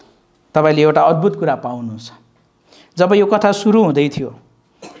तपाईँले एउटा अद्भुत कुरा पाउनुहुन्छ। जब यो कथा सुरु हुँदै थियो,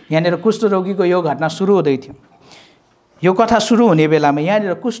 यहाँनिर कुष्ठरोगीको यो घटना सुरु हुँदै थियो, यो कथा सुरु हुने बेलामा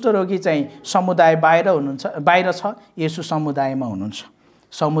यहाँनिर कुष्ठरोगी चाहिँ समुदाय बाहिर छ, येशू समुदायमा हुनुहुन्छ,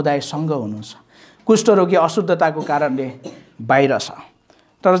 समुदायसँग हुनुहुन्छ। कुष्ठरोगी अशुद्धताको कारणले बाहिर छ।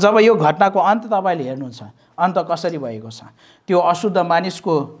 तर जब यो घटनाको अन्त तपाईँले हेर्नुहुन्छ, अन्त कसरी भएको छ, त्यो अशुद्ध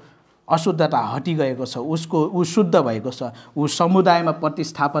मानिसको अशुद्धता हटिगएको छ, ऊ शुद्ध भएको छ, ऊ समुदायमा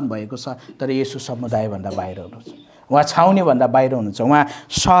प्रतिस्थापन भएको छ। तर येशू समुदायभन्दा बाहिर हुनुहुन्छ, उहाँ छाउनीभन्दा बाहिर हुनुहुन्छ, उहाँ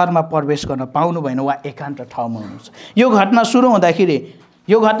सहरमा प्रवेश गर्न पाउनु भएन, उहाँ एकान्त ठाउँमा हुनुहुन्छ। यो घटना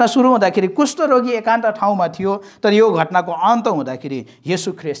सुरु हुँदाखेरि कुष्ठरोगी एकान्त ठाउँमा थियो, तर यो घटनाको अन्त हुँदाखेरि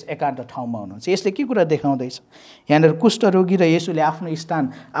येशू ख्रीष्ट एकान्त ठाउँमा हुनुहुन्छ। यसले के कुरा देखाउँदैछ? यहाँनिर कुष्ठरोगी र येशूले आफ्नो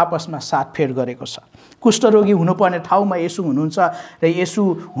स्थान आपसमा साथफेर गरेको छ। कुष्ठरोगी हुनुपर्ने ठाउँमा येशू हुनुहुन्छ र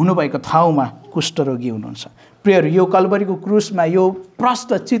येशू हुनुभएको ठाउँमा कुष्ठरोगी हुनुहुन्छ। प्रियहरू, यो कल्भरीको क्रुसमा यो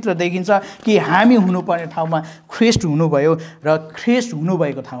प्रष्ट चित्र देखिन्छ कि हामी हुनुपर्ने ठाउँमा ख्रीष्ट हुनुभयो र ख्रीष्ट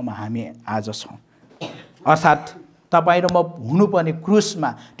हुनुभएको ठाउँमा हामी आज छौँ। अर्थात् तपाईँ र म हुनुपर्ने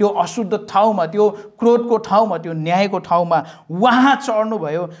क्रुसमा, त्यो अशुद्ध ठाउँमा, त्यो क्रोधको ठाउँमा, त्यो न्यायको ठाउँमा उहाँ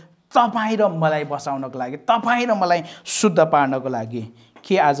चढ्नुभयो तपाईँ र मलाई बचाउनको लागि, तपाईँ र मलाई शुद्ध पार्नको लागि।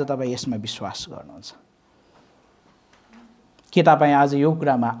 के आज तपाईँ यसमा विश्वास गर्नुहुन्छ? के तपाईँ आज यो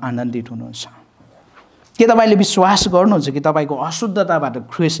कुरामा आनन्दित हुनुहुन्छ? के तपाईँले विश्वास गर्नुहुन्छ कि तपाईँको अशुद्धताबाट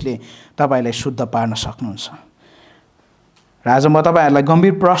ख्रीष्टले तपाईँलाई शुद्ध पार्न सक्नुहुन्छ? र आज म तपाईँहरूलाई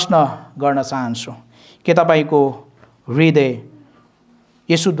गम्भीर प्रश्न गर्न चाहन्छु, के तपाईँको हृदय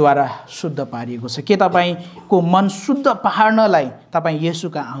येशूद्वारा शुद्ध पारिएको छ? के तपाईँको मन शुद्ध पार्नलाई तपाईँ येशू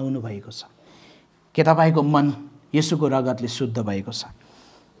कहाँ आउनुभएको छ? के तपाईँको मन येशूको रगतले शुद्ध भएको छ?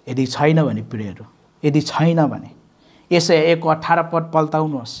 यदि छैन भने प्रियहरू, यदि छैन भने यसै 1:18 पद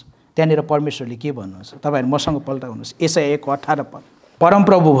पल्टाउनुहोस्। त्यहाँनिर परमेश्वरले के भन्नुहुन्छ? तपाईँहरू मसँग पल्टाउनुहोस्। यसै 1:18 पद।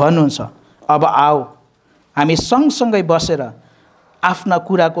 परमप्रभु भन्नुहुन्छ, अब आऊ हामी सँगसँगै बसेर आफ्ना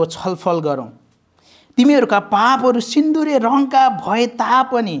कुराको छलफल गरौँ। तिमीहरूका पापहरू सिन्दुरे रङका भए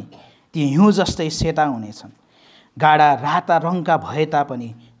तापनि ती हिउँ जस्तै सेता हुनेछन्, गाढा राता रङका भए तापनि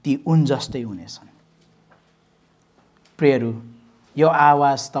ती ऊन जस्तै हुनेछन्। प्रियहरू, यो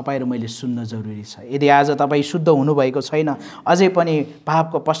आवाज तपाईँ र मैले सुन्न जरुरी छ। यदि आज तपाईँ शुद्ध हुनुभएको छैन, अझै पनि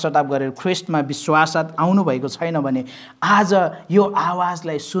पापको पश्चाताप गरेर ख्रीष्टमा विश्वासात आउनुभएको छैन भने आज यो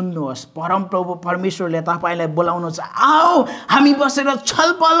आवाजलाई सुन्नुहोस्। परमप्रभु परमेश्वरले तपाईँलाई बोलाउनुहुन्छ, आऊ हामी बसेर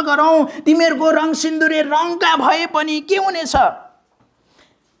छलफल गरौँ। तिमीहरूको रङ सिन्दुरे रङका भए पनि के हुनेछ?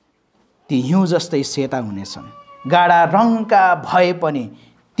 ती हिउँ जस्तै सेता हुनेछन्, गाढा रङका भए पनि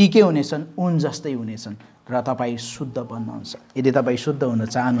ती के हुनेछन्? ऊन जस्तै हुनेछन्। र तपाईँ शुद्ध बन्नुहुन्छ। यदि तपाईँ शुद्ध हुन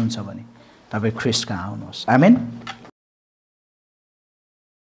चाहनुहुन्छ भने तपाईँ ख्रीष्ट कहाँ आउनुहोस्। आमेन।